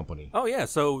umbrella company? Oh, yeah.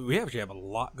 So we actually have a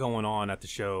lot going on at the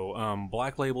show.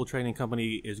 Black Label Trading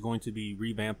Company is going to be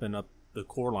revamping up the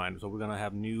core line. So we're going to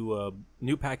have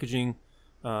new packaging,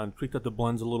 tweaked up the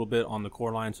blends a little bit on the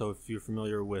core line. So if you're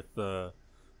familiar with the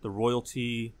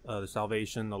Royalty, the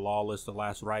Salvation, the Lawless, the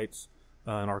Last Rights,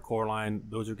 in our core line.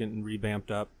 Those are getting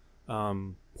revamped up.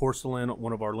 Porcelain,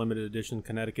 one of our limited edition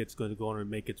Connecticut's going to go on and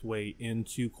make its way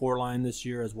into core line this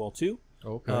year as well too.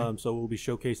 Okay. So we'll be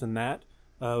showcasing that.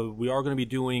 We are going to be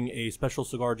doing a special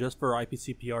cigar just for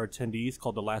IPCPR attendees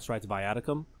called the Last Rites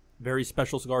Viaticum. Very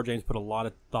special cigar. James put a lot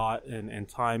of thought and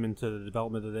time into the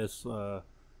development of this.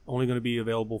 Only going to be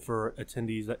available for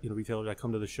attendees, that retailers that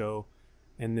come to the show.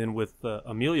 And then with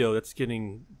Emilio,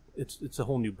 it's a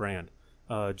whole new brand.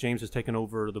 James has taken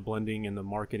over the blending and the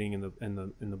marketing and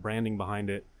the branding behind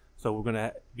it. So we're going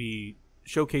to be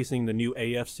showcasing the new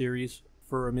AF series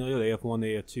for Emilio, the AF1,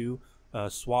 the AF2.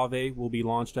 Suave will be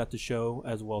launched at the show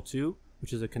as well too,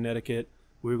 which is a Connecticut.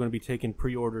 We're going to be taking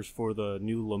pre-orders for the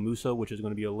new La Musa, which is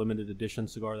going to be a limited edition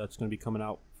cigar that's going to be coming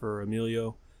out for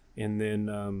Emilio. And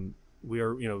then we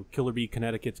are, Killer Bee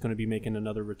Connecticut's going to be making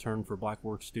another return for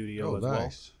Blackworks Studio as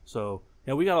well. So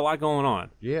yeah, we got a lot going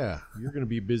on. Yeah, you're going to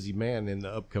be a busy man in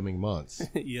the upcoming months.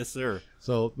 Yes, sir.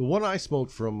 So the one I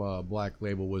smoked from Black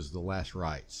Label was the Last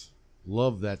Rites.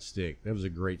 Love that stick. That was a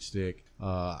great stick.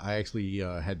 I actually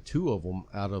had 2 of them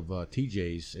out of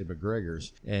TJ's at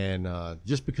McGregor's, and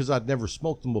just because I'd never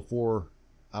smoked them before,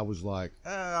 I was like,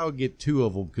 I'll get 2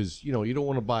 of them because you don't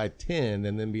want to buy 10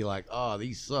 and then be like, oh,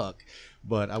 these suck.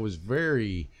 But I was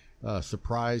very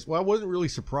surprised. Well, I wasn't really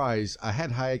surprised. I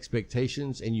had high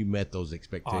expectations, and you met those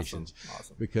expectations.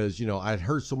 Awesome. Because I'd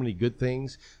heard so many good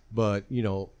things, but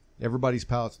everybody's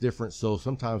palate's different. So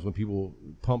sometimes when people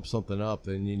pump something up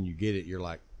and then you get it, you're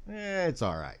like, it's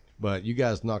all right. But you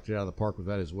guys knocked it out of the park with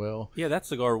that as well. Yeah, that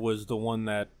cigar was the one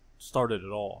that started it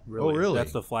all. Really. Oh, really?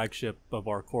 That's the flagship of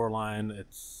our core line.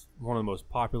 It's one of the most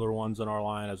popular ones in our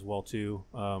line as well too.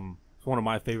 It's one of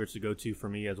my favorites to go to for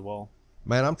me as well.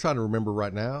 Man, I'm trying to remember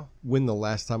right now when the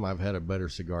last time I've had a better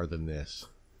cigar than this.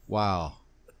 Wow.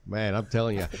 Man, I'm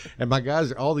telling you. And my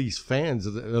guys, all these fans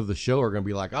of the show are going to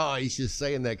be like, oh, he's just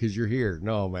saying that because you're here.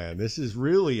 No, man, this is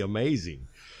really amazing.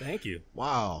 Thank you.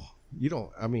 Wow.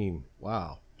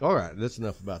 Wow. All right, that's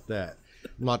enough about that.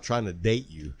 I'm not trying to date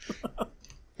you.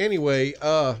 Anyway,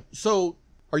 so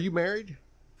are you married?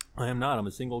 I am not. I'm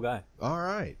a single guy. All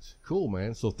right. Cool,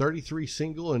 man. So 33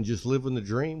 single and just living the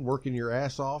dream, working your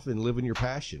ass off and living your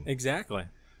passion. Exactly.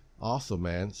 Awesome,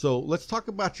 man. So let's talk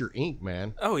about your ink,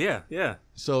 man. Oh, yeah.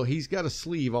 So he's got a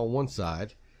sleeve on one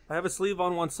side. I have a sleeve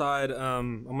on one side.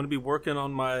 I'm going to be working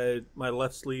on my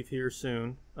left sleeve here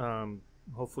soon.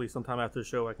 Hopefully sometime after the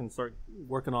show I can start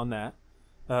working on that.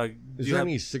 Is there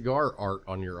any cigar art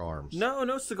on your arms?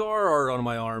 No cigar art on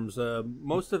my arms.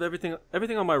 Most of everything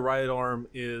on my right arm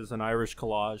is an Irish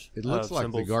collage. It looks like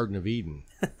symbols. the Garden of Eden.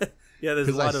 Yeah, there's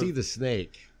a lot because I see the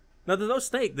snake. No, there's no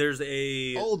snake. There's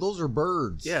a... Oh, those are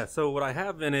birds. Yeah, so what I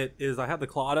have in it is I have the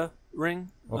Claddagh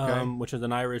ring, which is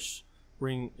an Irish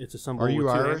ring. It's a symbol. Are you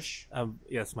with 2 Irish? hands.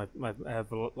 Yes, I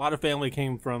have a lot of family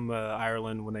came from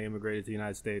Ireland when they immigrated to the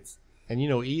United States. And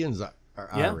Ian's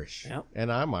Irish. Yeah.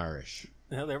 And I'm Irish.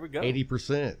 Yeah, there we go.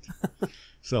 80%.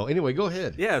 So anyway, go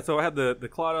ahead. Yeah, so I have the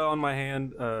Claddagh on my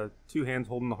hand, 2 hands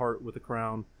holding the heart with the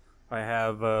crown. I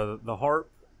have the harp.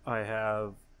 I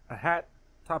have a hat,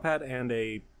 top hat, and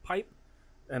a pipe.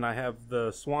 And I have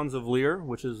the Swans of Lear,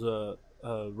 which is a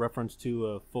reference to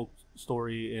a folk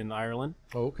story in Ireland.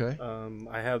 Oh, okay.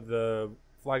 I have the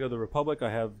flag of the Republic.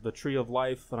 I have the Tree of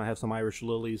Life, and I have some Irish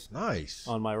lilies. Nice.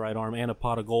 On my right arm, and a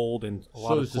pot of gold, and a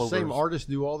lot of clovers. So does the same artist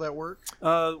do all that work?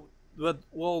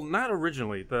 Well, not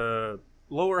originally. The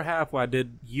lower half I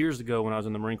did years ago when I was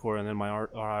in the Marine Corps, and then our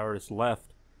artist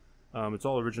left. It's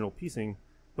all original piecing,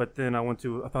 but then I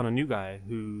found a new guy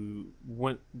who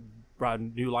brought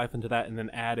new life into that, and then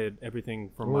added everything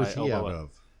from Where my is he elbow out up. of?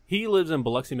 He lives in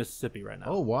Biloxi, Mississippi right now.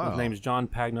 Oh, wow. His name is John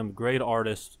Pagnum, great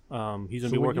artist. He's going to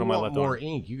be working on my left more arm.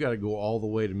 ink, you got to go all the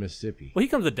way to Mississippi. Well, he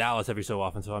comes to Dallas every so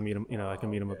often, so I meet him. I can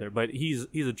meet him up there. But he's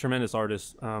a tremendous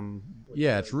artist.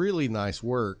 Yeah, it's really nice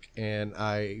work, and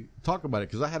I talk about it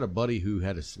because I had a buddy who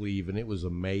had a sleeve, and it was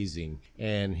amazing.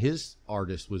 And his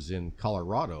artist was in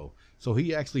Colorado, so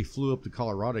he actually flew up to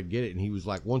Colorado to get it. And he was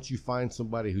like, "Once you find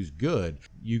somebody who's good,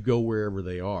 you go wherever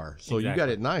they are." So You got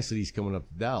it nice that he's coming up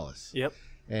to Dallas. Yep.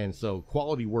 And so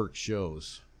quality work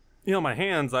shows. My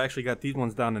hands, I actually got these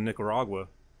ones down in Nicaragua.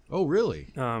 Oh,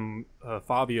 really?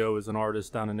 Fabio is an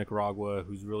artist down in Nicaragua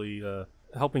who's really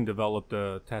helping develop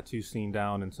the tattoo scene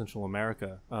down in Central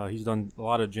America. He's done a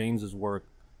lot of James's work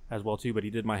as well too, but he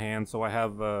did my hand. So I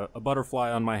have a butterfly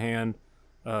on my hand.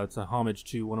 It's a homage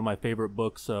to one of my favorite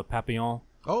books, Papillon,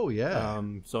 Oh, yeah.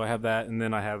 So I have that, and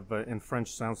then I have in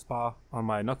French Saint Spa on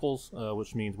my knuckles,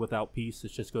 which means without peace.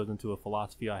 It just goes into a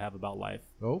philosophy I have about life.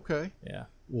 Okay. Yeah.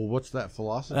 Well, what's that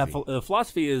philosophy? That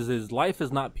philosophy is life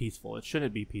is not peaceful. It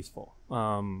shouldn't be peaceful.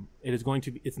 It is going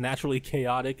to be. It's naturally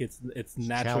chaotic. It's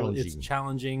natural. Challenging. It's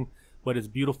challenging, but it's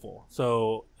beautiful.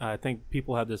 So I think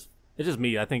people have this. It's just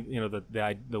me. I think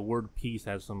the word peace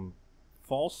has some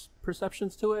false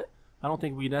perceptions to it. I don't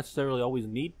think we necessarily always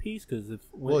need peace, because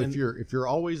if you're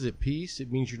always at peace,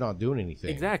 it means you're not doing anything.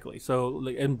 Exactly. So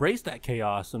like, embrace that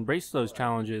chaos, embrace those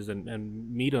challenges,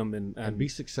 and meet them, and be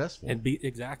successful. And be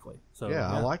exactly. So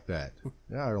yeah, I like that.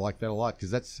 Yeah, I like that a lot,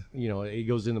 because that's it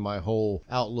goes into my whole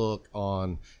outlook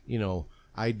on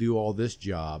I do all this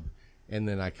job, and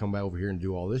then I come back over here and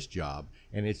do all this job,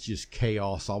 and it's just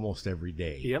chaos almost every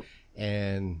day. Yep.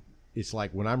 And it's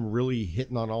like when I'm really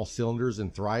hitting on all cylinders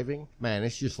and thriving, man,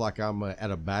 it's just like I'm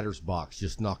at a batter's box,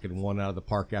 just knocking one out of the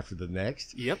park after the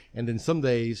next. Yep. And then some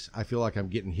days I feel like I'm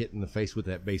getting hit in the face with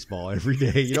that baseball every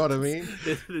day. You know what I mean?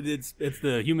 It's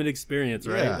the human experience,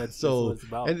 right? Yeah. That's what it's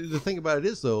about. And the thing about it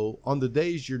is, though, on the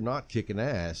days you're not kicking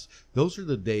ass, those are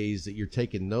the days that you're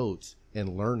taking notes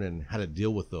and learning how to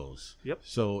deal with those. Yep.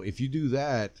 So if you do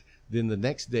that, then the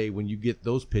next day when you get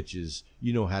those pitches,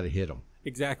 you know how to hit them.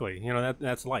 Exactly.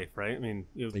 That's life, right? I mean,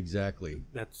 exactly.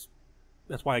 That's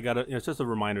why I got to. It's just a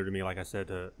reminder to me, like I said,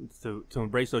 to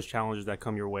embrace those challenges that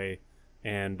come your way,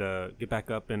 and get back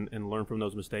up and learn from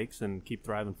those mistakes and keep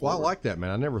thriving forward. Well, I like that,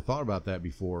 man. I never thought about that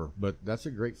before, but that's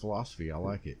a great philosophy. I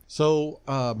like it. So,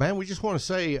 man, we just want to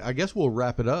say, I guess we'll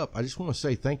wrap it up. I just want to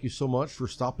say thank you so much for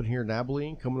stopping here in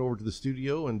Abilene, coming over to the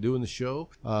studio and doing the show.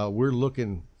 We're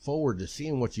looking forward to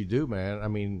seeing what you do, man. I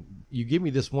mean, you give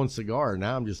me this one cigar,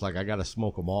 now I'm just like, I got to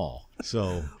smoke them all.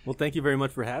 So, well, thank you very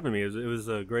much for having me. It was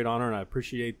a great honor, and I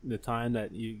appreciate the time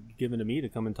that you've given to me to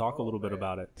come and talk a little bit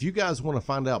about it. If you guys want to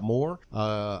find out more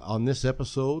on this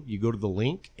episode, you go to the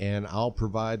link, and I'll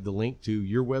provide the link to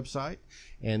your website.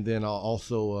 And then I'll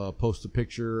also post a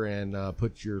picture and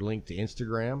put your link to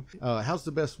Instagram. How's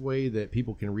the best way that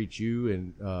people can reach you?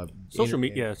 And social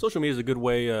media. Yeah, social media is a good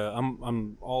way.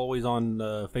 I'm always on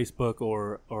Facebook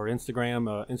or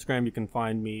Instagram. Instagram, you can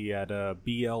find me at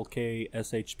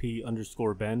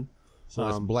BLKSHP_Ben. So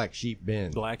that's Black Sheep Ben.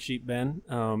 Black Sheep Ben.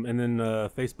 And then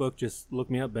Facebook, just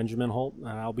look me up, Benjamin Holt, and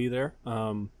I'll be there.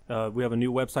 We have a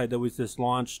new website that we just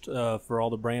launched for all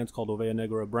the brands called Ovea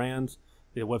Negra Brands.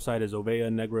 The website is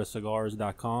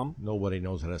oveanegracigars.com. Nobody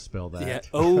knows how to spell that. Yeah,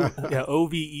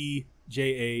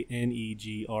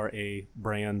 OVEJANEGRA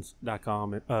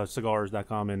brands.com,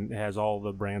 cigars.com, and it has all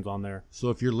the brands on there. So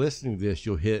if you're listening to this,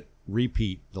 you'll hit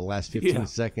repeat the last 15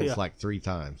 seconds like 3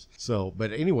 times. So,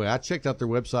 but anyway, I checked out their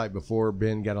website before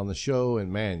Ben got on the show,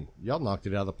 and man, y'all knocked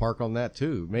it out of the park on that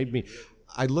too. Made me.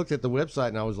 I looked at the website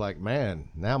and I was like, man,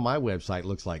 now my website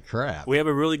looks like crap. We have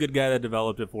a really good guy that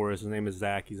developed it for us. His name is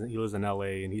Zach. He lives in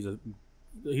LA, and he's a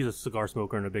cigar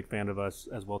smoker and a big fan of us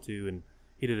as well too. And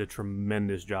he did a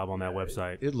tremendous job on that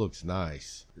website. It looks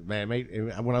nice, man.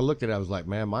 When I looked at it, I was like,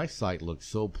 man, my site looks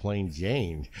so plain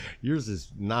Jane. Yours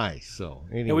is nice. So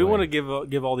anyway, and we want to give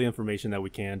all the information that we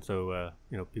can, so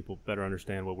people better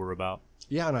understand what we're about.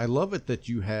 Yeah, and I love it that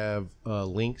you have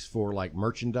links for like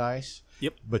merchandise.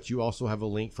 Yep. But you also have a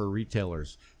link for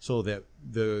retailers, so that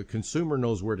the consumer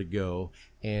knows where to go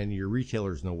and your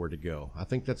retailers know where to go. I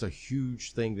think that's a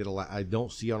huge thing that I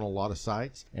don't see on a lot of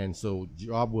sites, and so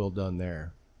job well done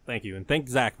there. Thank you, and thank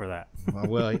Zach for that.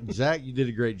 Well, Zach, you did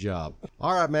a great job.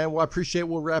 All right, man. Well, I appreciate it.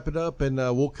 We'll wrap it up, and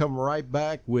we'll come right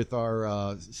back with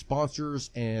our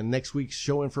sponsors and next week's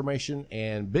show information,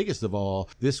 and biggest of all,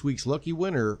 this week's lucky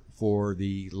winner for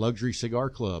the Luxury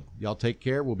Cigar Club. Y'all take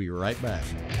care. We'll be right back.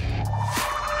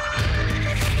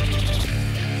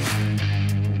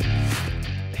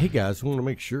 Hey guys, I want to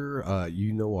make sure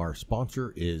you know our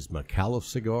sponsor is Micallef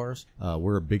Cigars.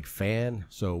 We're a big fan,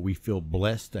 so we feel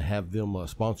blessed to have them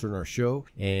sponsoring our show.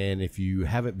 And if you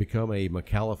haven't become a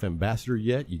Micallef Ambassador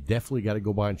yet, you definitely got to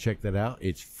go by and check that out.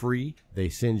 It's free. They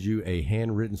send you a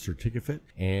handwritten certificate,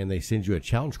 and they send you a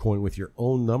challenge coin with your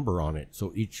own number on it.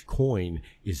 So each coin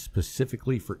is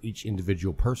specifically for each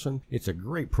individual person. It's a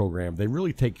great program. They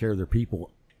really take care of their people,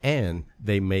 and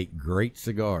they make great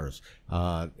cigars.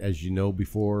 As you know,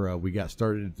 before we got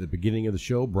started at the beginning of the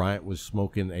show, Bryant was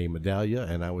smoking a Medallia,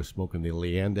 and I was smoking the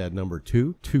Leandad No.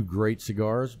 2. Two great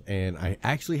cigars, and I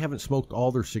actually haven't smoked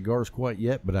all their cigars quite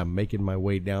yet, but I'm making my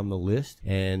way down the list.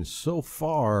 And so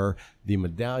far, the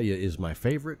Medallia is my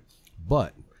favorite,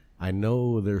 but I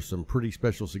know there's some pretty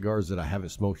special cigars that I haven't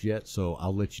smoked yet, so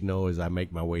I'll let you know as I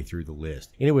make my way through the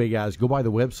list. Anyway, guys, go by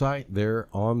the website there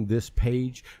on this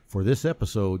page for this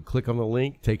episode. Click on the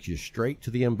link, takes you straight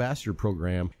to the Ambassador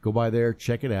program. Go by there,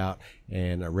 check it out,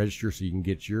 and register so you can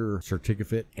get your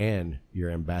certificate and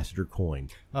your Ambassador coin.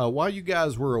 While you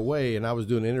guys were away and I was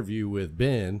doing an interview with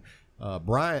Ben,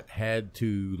 Bryant had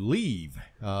to leave.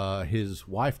 His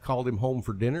wife called him home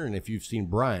for dinner, and if you've seen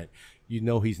Bryant, you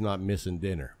know he's not missing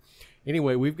dinner.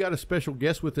 Anyway, we've got a special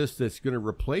guest with us that's going to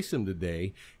replace him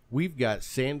today. We've got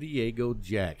San Diego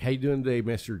Jack. How you doing today,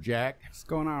 Mr. Jack? What's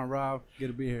going on, Rob? Good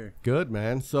to be here. Good,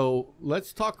 man. So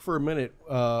let's talk for a minute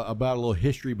about a little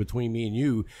history between me and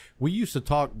you. We used to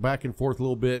talk back and forth a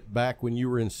little bit back when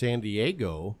you were in San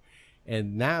Diego,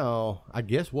 and now, I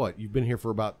guess what? You've been here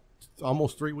for about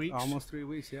almost 3 weeks? Almost 3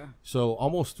 weeks, yeah. So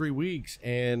almost 3 weeks,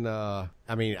 and I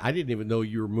mean, I didn't even know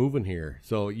you were moving here.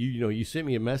 So you sent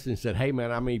me a message and said, "Hey,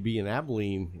 man, I may be in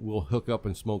Abilene. We'll hook up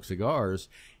and smoke cigars."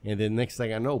 And then next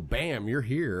thing I know, bam, you're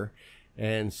here.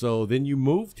 And so then you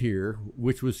moved here,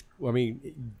 which was, I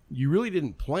mean, you really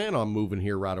didn't plan on moving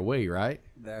here right away, right?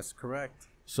 That's correct.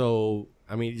 So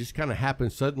I mean, it just kind of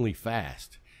happened suddenly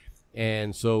fast.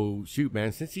 And so, shoot,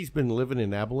 man, since he's been living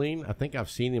in Abilene, I think I've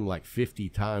seen him like 50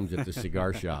 times at the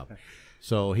cigar shop.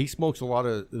 So he smokes a lot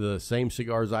of the same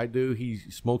cigars I do. He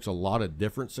smokes a lot of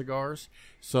different cigars.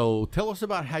 So tell us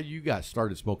about how you got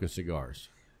started smoking cigars.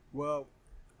 Well,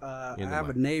 I have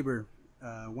a neighbor,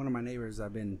 one of my neighbors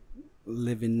I've been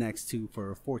living next to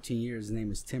for 14 years. His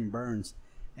name is Tim Burns.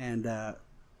 And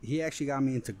he actually got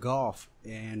me into golf.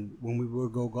 And when we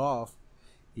would go golf,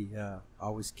 he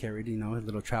always carried, his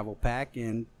little travel pack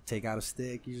and take out a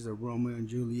stick, use a Romeo and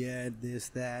Juliet, this,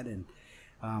 that. And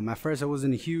at first I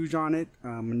wasn't huge on it.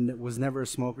 Was never a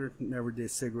smoker, never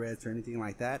did cigarettes or anything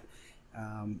like that.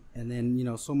 And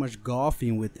then, so much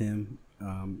golfing with him,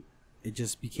 it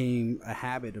just became a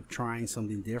habit of trying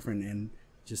something different and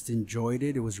just enjoyed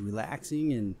it. It was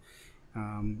relaxing.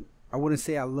 And I wouldn't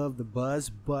say I loved the buzz,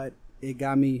 but it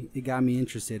got me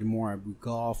interested more. We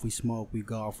golf, we smoke, we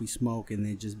golf, we smoke, and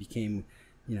it just became,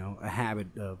 a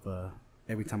habit of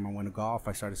every time I went to golf,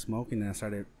 I started smoking, and I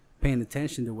started paying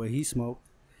attention to what he smoked,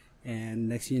 and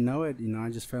next thing you know it, I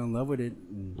just fell in love with it.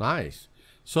 Nice.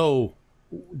 So,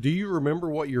 do you remember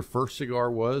what your first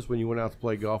cigar was when you went out to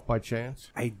play golf by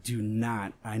chance? I do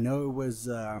not. I know it was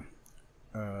a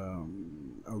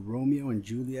Romeo and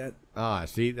Juliet.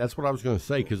 See, that's what I was going to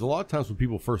say, because a lot of times when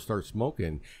people first start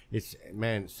smoking, it's,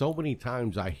 man, so many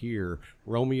times I hear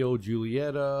Romeo,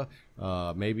 Julieta,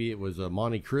 maybe it was a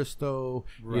Monte Cristo,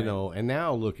 right. And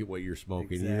now look at what you're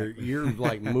smoking. Exactly. You're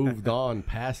like moved on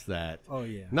past that. Oh,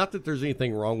 yeah. Not that there's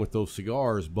anything wrong with those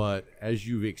cigars, but as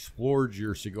you've explored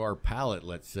your cigar palette,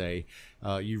 let's say,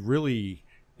 you really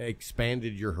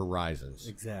expanded your horizons.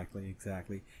 Exactly.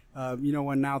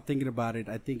 When now thinking about it,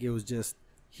 I think it was just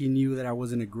he knew that I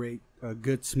wasn't a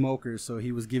good smoker, so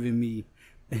he was giving me,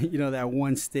 that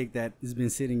one stick that has been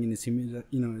sitting in his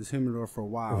humidor for a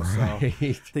while. Right.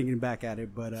 So thinking back at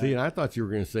it, but see, and I thought you were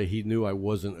going to say he knew I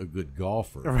wasn't a good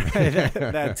golfer. Right,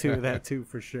 that too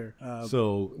for sure.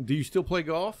 So, do you still play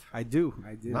golf? I do.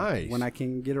 Nice. When I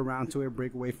can get around to it,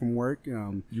 break away from work.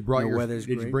 You brought weather's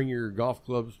did great. you bring your golf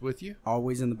clubs with you?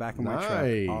 Always in the back of my truck.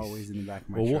 Nice. Always in the back of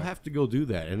my truck. truck. We'll have to go do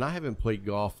that. And I haven't played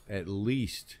golf at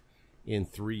least in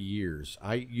 3 years.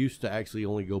 I used to actually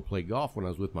only go play golf when I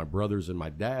was with my brothers and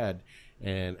my dad.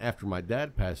 And after my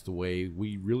dad passed away,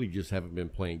 we really just haven't been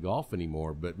playing golf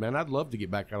anymore. But, man, I'd love to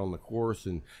get back out on the course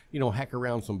and, hack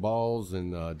around some balls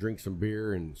and drink some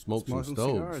beer and smoke some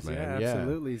stoves, cigars, man. Yeah,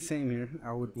 absolutely. Same here.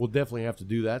 We'll definitely have to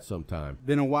do that sometime.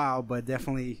 Been a while, but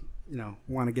definitely,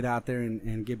 want to get out there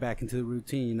and get back into the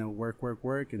routine,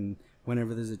 work. And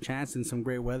whenever there's a chance in some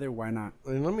great weather, why not?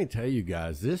 And let me tell you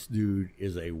guys, this dude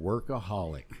is a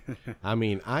workaholic. I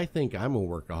mean, I think I'm a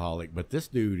workaholic, but this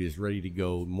dude is ready to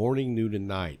go morning, noon, and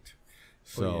night.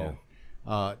 So,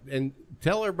 and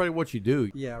tell everybody what you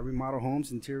do. Yeah, remodel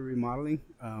homes, interior remodeling.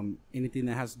 Anything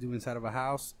that has to do inside of a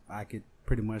house, I could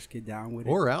pretty much get down with it.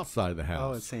 Or outside of the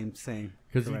house. Oh, same.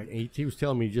 Because he was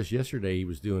telling me just yesterday he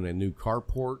was doing a new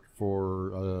carport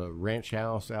for a ranch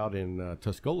house out in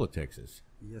Tuscola, Texas.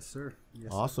 Yes, sir.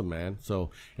 Awesome, man.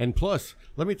 So, and plus,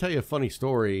 let me tell you a funny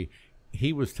story.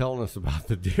 He was telling us about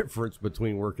the difference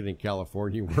between working in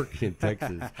California and working in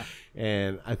Texas.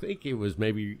 And I think it was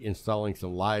maybe installing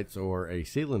some lights or a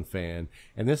ceiling fan.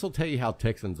 And this will tell you how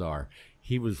Texans are.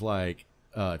 He was like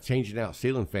changing out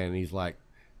ceiling fan, and he's like,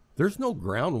 there's no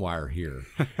ground wire here.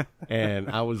 And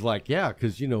I was like, yeah,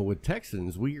 because, you know, with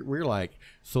Texans, we're like,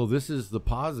 so this is the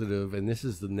positive and this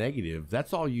is the negative.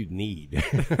 That's all you need.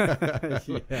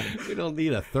 We don't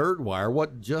need a third wire.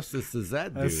 What justice does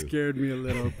that do? That scared me a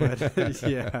little, but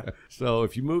yeah. So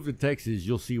if you move to Texas,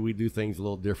 you'll see we do things a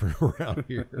little different around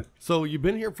here. So you've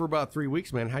been here for about 3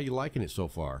 weeks, man. How you liking it so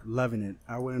far? Loving it.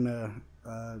 I wouldn't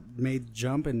made the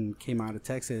jump and came out of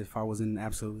Texas if I wasn't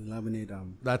absolutely loving it.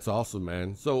 That's awesome,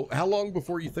 man. So how long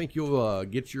before you think you'll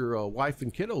get your wife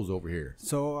and kiddos over here?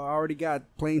 So I already got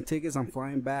plane tickets. I'm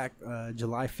flying back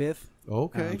July 5th.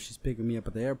 Okay. She's picking me up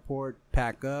at the airport,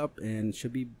 pack up, and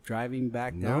should be driving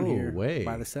back down here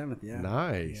by the 7th. Yeah.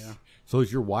 Nice. Yeah. So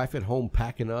is your wife at home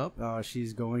packing up? Oh,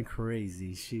 she's going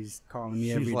crazy. She's calling me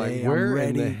She's every like, day. where I'm ready.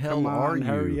 in the hell Come on, are you?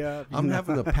 Hurry up. I'm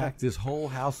having to pack this whole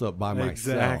house up by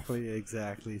myself.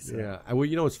 Exactly. So. Yeah. Well,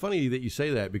 you know, it's funny that you say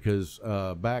that because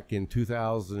back in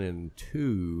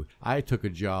 2002, I took a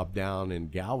job down in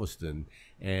Galveston,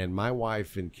 and my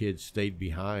wife and kids stayed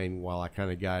behind while I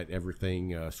kind of got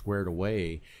everything squared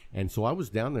away. And so I was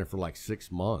down there for like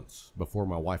 6 months before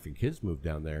my wife and kids moved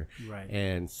down there. Right.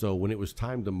 And so when it was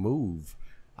time to move,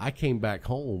 I came back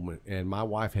home and my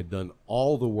wife had done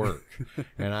all the work.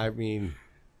 And I mean,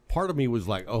 part of me was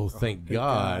like, oh, thank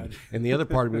God. And the other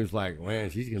part of me was like, man,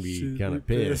 she's going to be kind of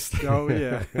pissed. Oh,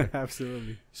 yeah,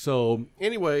 absolutely. So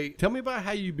anyway, tell me about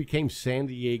how you became San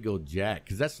Diego Jack,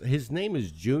 because his name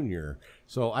is Junior.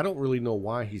 So I don't really know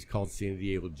why he's called San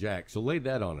Diego Jack. So lay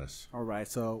that on us. All right.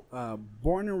 So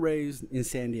born and raised in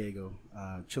San Diego,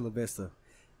 Chula Vista.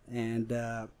 And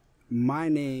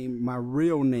my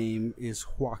real name is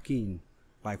Joaquin,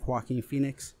 like Joaquin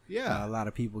Phoenix. Yeah. A lot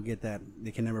of people get that.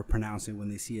 They can never pronounce it when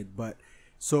they see it. But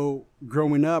so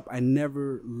growing up, I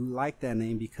never liked that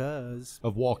name because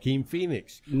of Joaquin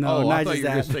Phoenix. No, not I thought just you were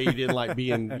going that. to say you didn't like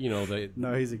being, you know, the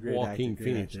No, he's a great Joaquin actor,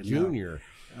 Phoenix great Jr. actor.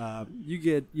 You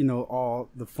get, you know, all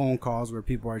the phone calls where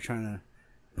people are trying to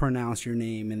pronounce your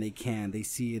name and they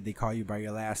see it, they call you by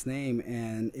your last name.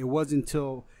 And it wasn't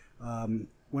until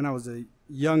when I was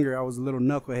younger, I was a little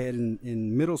knucklehead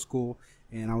in middle school,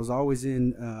 and I was always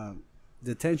in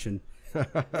detention.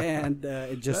 And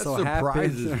it just so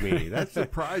happened. That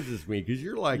surprises me because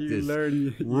you're like you this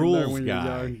learn rules when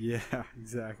guy. You're young. Yeah,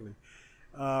 exactly.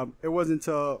 It wasn't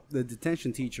until the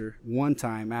detention teacher one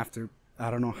time, after I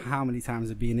don't know how many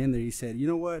times of being in there, he said, you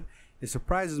know what? It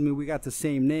surprises me we got the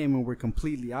same name and we're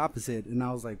completely opposite. And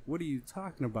I was like, what are you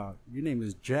talking about? Your name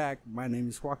is Jack. My name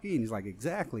is Joaquin. He's like,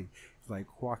 exactly. He's like,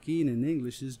 Joaquin in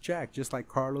English is Jack, just like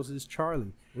Carlos is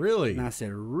Charlie. Really? And I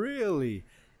said, really?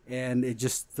 And it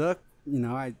just stuck. You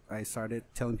know, I started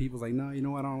telling people, like, no, you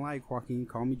know what? I don't like Joaquin.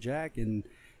 Call me Jack. And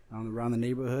around the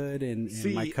neighborhood and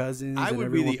my cousins. I and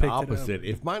would be the picked it up. opposite.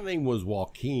 If my name was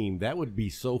Joaquin, that would be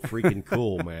so freaking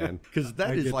cool, man. Because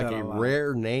that is like a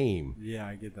rare name. Yeah,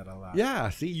 I get that a lot. Yeah,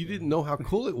 see, you didn't know how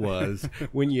cool it was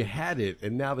when you had it,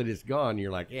 and now that it's gone, you're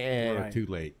like, Right. too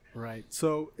late. Right.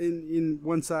 So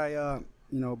once I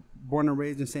born and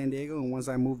raised in San Diego, and once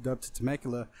I moved up to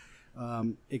Temecula,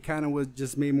 it kind of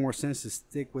just made more sense to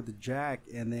stick with the Jack.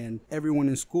 And then everyone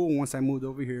in school, once I moved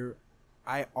over here,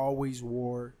 I always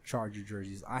wore Charger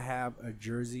jerseys. I have a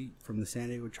jersey from the San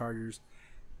Diego Chargers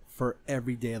for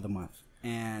every day of the month.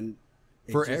 And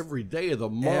every day of the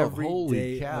month.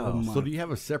 Holy cow. So do you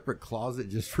have a separate closet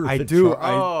just for I the do.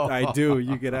 Chargers? I do.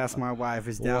 You could ask my wife.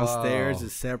 It's downstairs. Wow.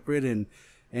 It's separate. And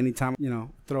anytime,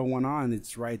 throw one on,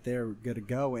 it's right there, good to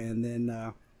go. And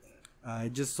then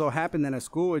it just so happened that at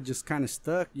school, it just kind of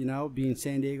stuck, being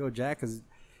San Diego Jack, because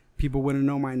people wouldn't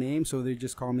know my name, so they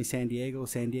just call me San Diego,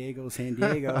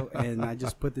 and I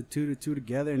just put the two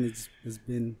together, and it's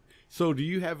been. So, do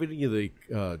you have any of the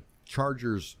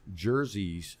Chargers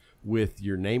jerseys with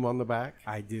your name on the back?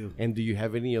 I do. And do you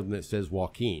have any of them that says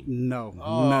Joaquin? No,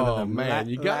 none of them. Man,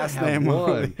 you gotta have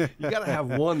one. You gotta have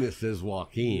one that says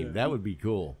Joaquin. Yeah. That would be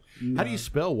cool. No. How do you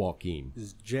spell Joaquin?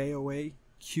 It's Joaquin.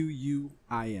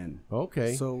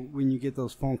 Okay. So when you get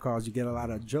those phone calls, you get a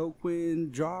lot of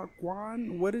Joaquin.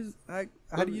 What is?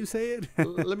 How do you say it?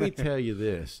 Let me tell you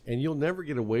this, and you'll never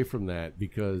get away from that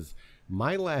because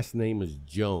my last name is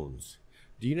Jones.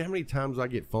 Do you know how many times I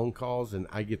get phone calls and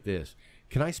I get this?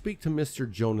 Can I speak to Mr.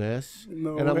 Jones?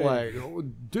 No and I'm way. like, oh,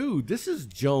 dude, this is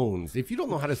Jones. If you don't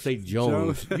know how to say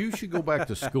Jones, you should go back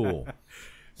to school.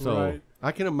 So right.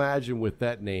 I can imagine with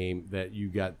that name that you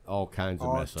got all kinds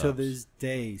of mess ups. Till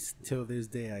this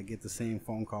day, I get the same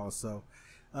phone calls. So,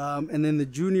 and then the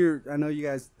junior, I know you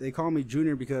guys, they call me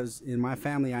Junior because in my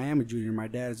family, I am a junior. My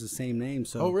dad is the same name.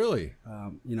 So, oh, really?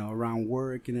 Around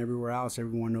work and everywhere else,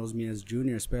 everyone knows me as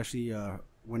Junior, especially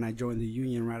when I joined the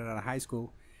union right out of high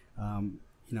school.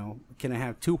 can I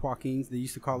have two Joaquins? They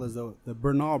used to call us the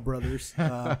Bernal brothers.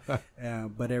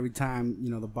 But every time,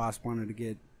 the boss wanted to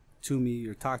get to me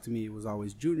or talk to me, it was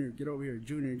always Junior, get over here,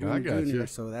 Junior, Junior. You.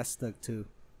 So that stuck too.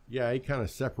 Yeah, he kind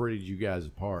of separated you guys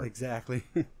apart. Exactly.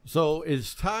 So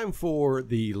it's time for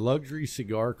the Luxury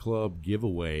Cigar Club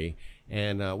giveaway.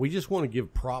 And we just want to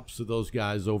give props to those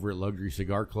guys over at Luxury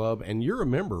Cigar Club. And you're a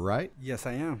member, right? Yes,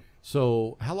 I am.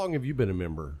 So how long have you been a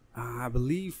member? I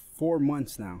believe 4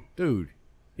 months now. Dude,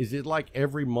 is it like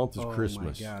every month is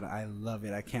Christmas? Oh, my God. I love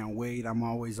it. I can't wait. I'm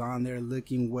always on there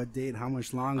looking what date, how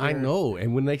much longer. I know.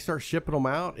 And when they start shipping them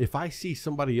out, if I see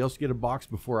somebody else get a box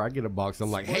before I get a box,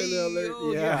 I'm like,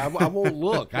 hey, I won't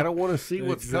look. I don't want to see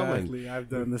what's coming. Exactly. I've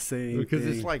done the same because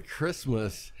thing. It's like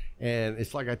Christmas. And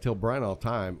it's like I tell Brian all the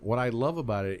time, what I love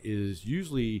about it is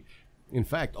usually, in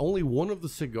fact, only one of the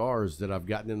cigars that I've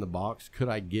gotten in the box could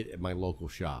I get at my local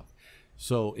shop.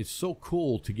 So it's so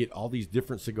cool to get all these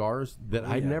different cigars that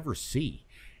I never see.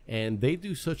 And they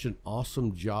do such an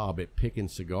awesome job at picking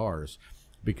cigars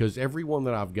because every one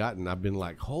that I've gotten, I've been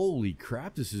like, holy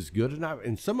crap, this is good.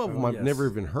 And some of them I've never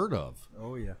even heard of.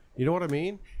 Oh, yeah. You know what I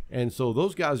mean? And so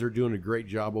those guys are doing a great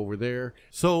job over there.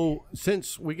 So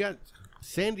since we got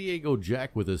San Diego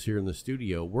Jack with us here in the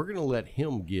studio, we're going to let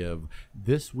him give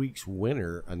this week's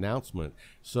winner announcement.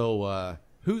 So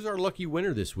who's our lucky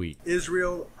winner this week?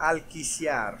 Israel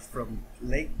Alquiciar from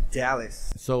Lake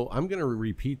Dallas. So I'm going to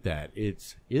repeat that.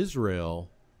 It's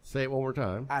Israel. Say it one more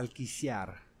time.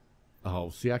 Alquiciar. Oh,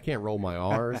 see, I can't roll my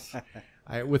R's.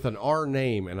 With an R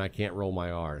name, and I can't roll my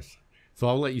R's. So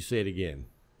I'll let you say it again.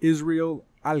 Israel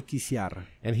Alquiciar.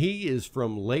 And he is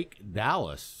from Lake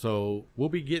Dallas. So we'll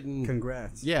be getting...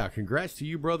 Congrats. Yeah, congrats to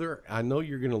you, brother. I know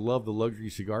you're going to love the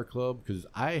Luxury Cigar Club because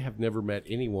I have never met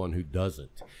anyone who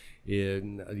doesn't.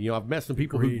 And, I've met some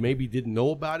people who maybe didn't know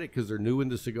about it because they're new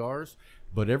into cigars.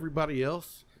 But everybody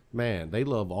else, man, they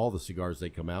love all the cigars they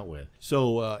come out with.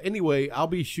 So anyway, I'll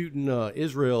be shooting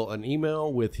Israel an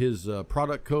email with his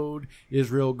product code.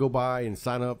 Israel, go by and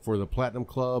sign up for the Platinum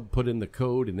Club, put in the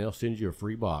code, and they'll send you a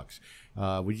free box.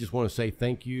 We just want to say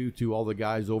thank you to all the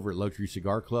guys over at Luxury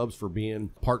Cigar Clubs for being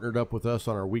partnered up with us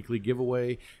on our weekly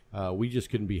giveaway. We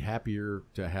just couldn't be happier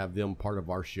to have them part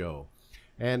of our show.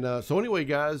 And so anyway,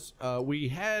 guys, we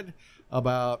had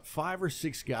about 5 or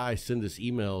 6 guys send us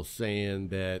emails saying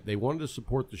that they wanted to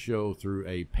support the show through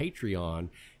a Patreon.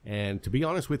 And to be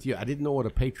honest with you, I didn't know what a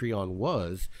Patreon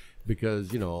was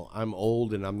because, I'm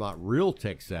old and I'm not real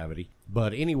tech savvy.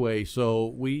 But anyway, so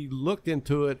we looked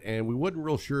into it and we wasn't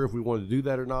real sure if we wanted to do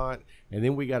that or not. And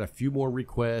then we got a few more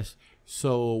requests.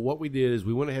 So what we did is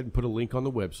we went ahead and put a link on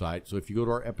the website. So if you go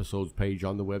to our episodes page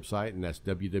on the website, and that's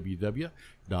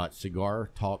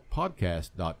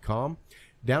www.cigartalkpodcast.com,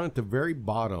 down at the very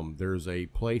bottom, there's a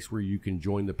place where you can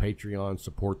join the Patreon,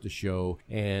 support the show.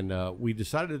 And we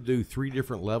decided to do 3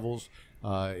 different levels.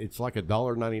 It's like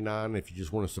 $1.99 if you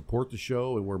just want to support the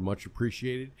show, and we're much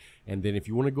appreciated. And then if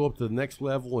you want to go up to the next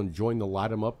level and join the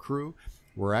Light 'em Up crew,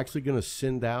 we're actually going to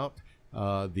send out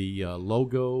the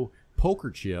logo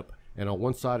poker chip. And on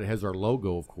one side, it has our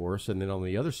logo, of course. And then on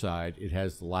the other side, it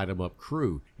has the Light 'em Up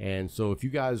crew. And so if you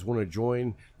guys want to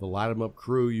join the Light 'em Up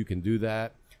crew, you can do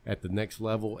that at the next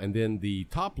level. And then the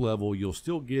top level, you'll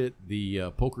still get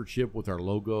the poker chip with our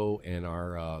logo and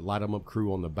our Light 'em Up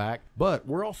crew on the back. But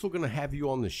we're also going to have you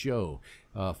on the show.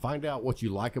 Find out what you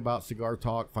like about Cigar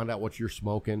Talk. Find out what you're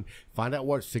smoking. Find out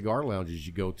what cigar lounges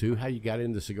you go to, how you got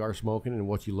into cigar smoking, and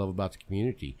what you love about the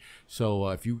community. So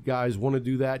if you guys want to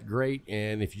do that, great.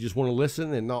 And if you just want to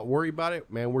listen and not worry about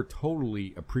it, man, we're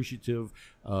totally appreciative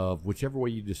of whichever way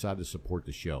you decide to support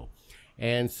the show.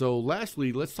 And so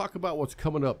lastly, let's talk about what's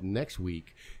coming up next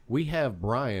week. We have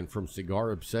Bryant from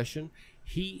Cigar Obsession.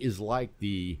 He is like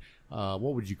the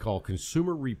what would you call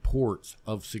Consumer Reports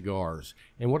of cigars.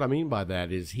 And what I mean by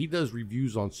that is he does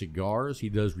reviews on cigars, he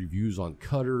does reviews on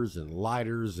cutters and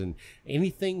lighters and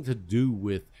anything to do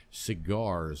with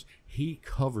cigars. He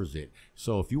covers it.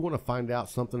 So if you want to find out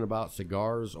something about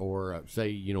cigars, or say,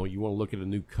 you want to look at a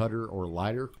new cutter or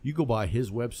lighter, you go by his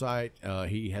website.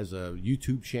 He has a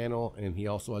YouTube channel, and he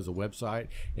also has a website,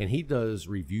 and he does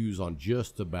reviews on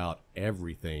just about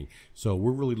everything. So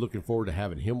we're really looking forward to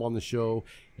having him on the show.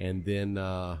 And then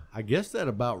I guess that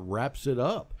about wraps it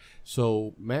up.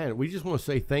 So, man, we just want to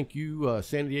say thank you,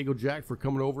 San Diego Jack, for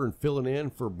coming over and filling in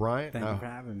for Bryant. Thank you for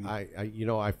having me.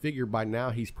 I figure by now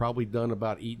he's probably done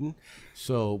about eating,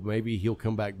 so maybe he'll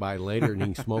come back by later and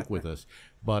he can smoke with us.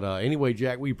 But anyway,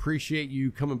 Jack, we appreciate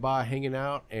you coming by, hanging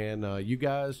out, and you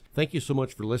guys, thank you so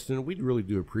much for listening. We really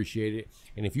do appreciate it.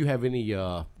 And if you have any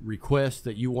requests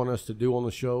that you want us to do on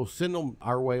the show, send them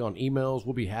our way on emails.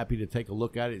 We'll be happy to take a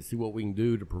look at it and see what we can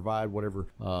do to provide whatever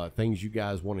things you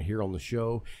guys want to hear on the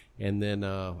show. And then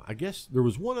I guess there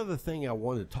was one other thing I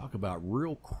wanted to talk about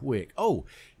real quick. Oh,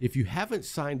 if you haven't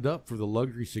signed up for the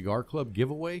Luxury Cigar Club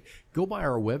giveaway, go by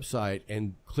our website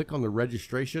and click on the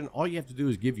registration. All you have to do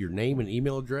is give your name and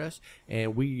email address,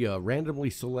 and we randomly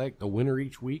select a winner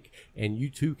each week, and you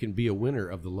too can be a winner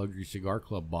of the Luxury Cigar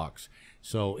Club box.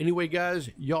 So anyway, guys,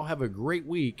 y'all have a great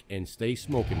week and stay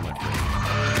smoking, my friends.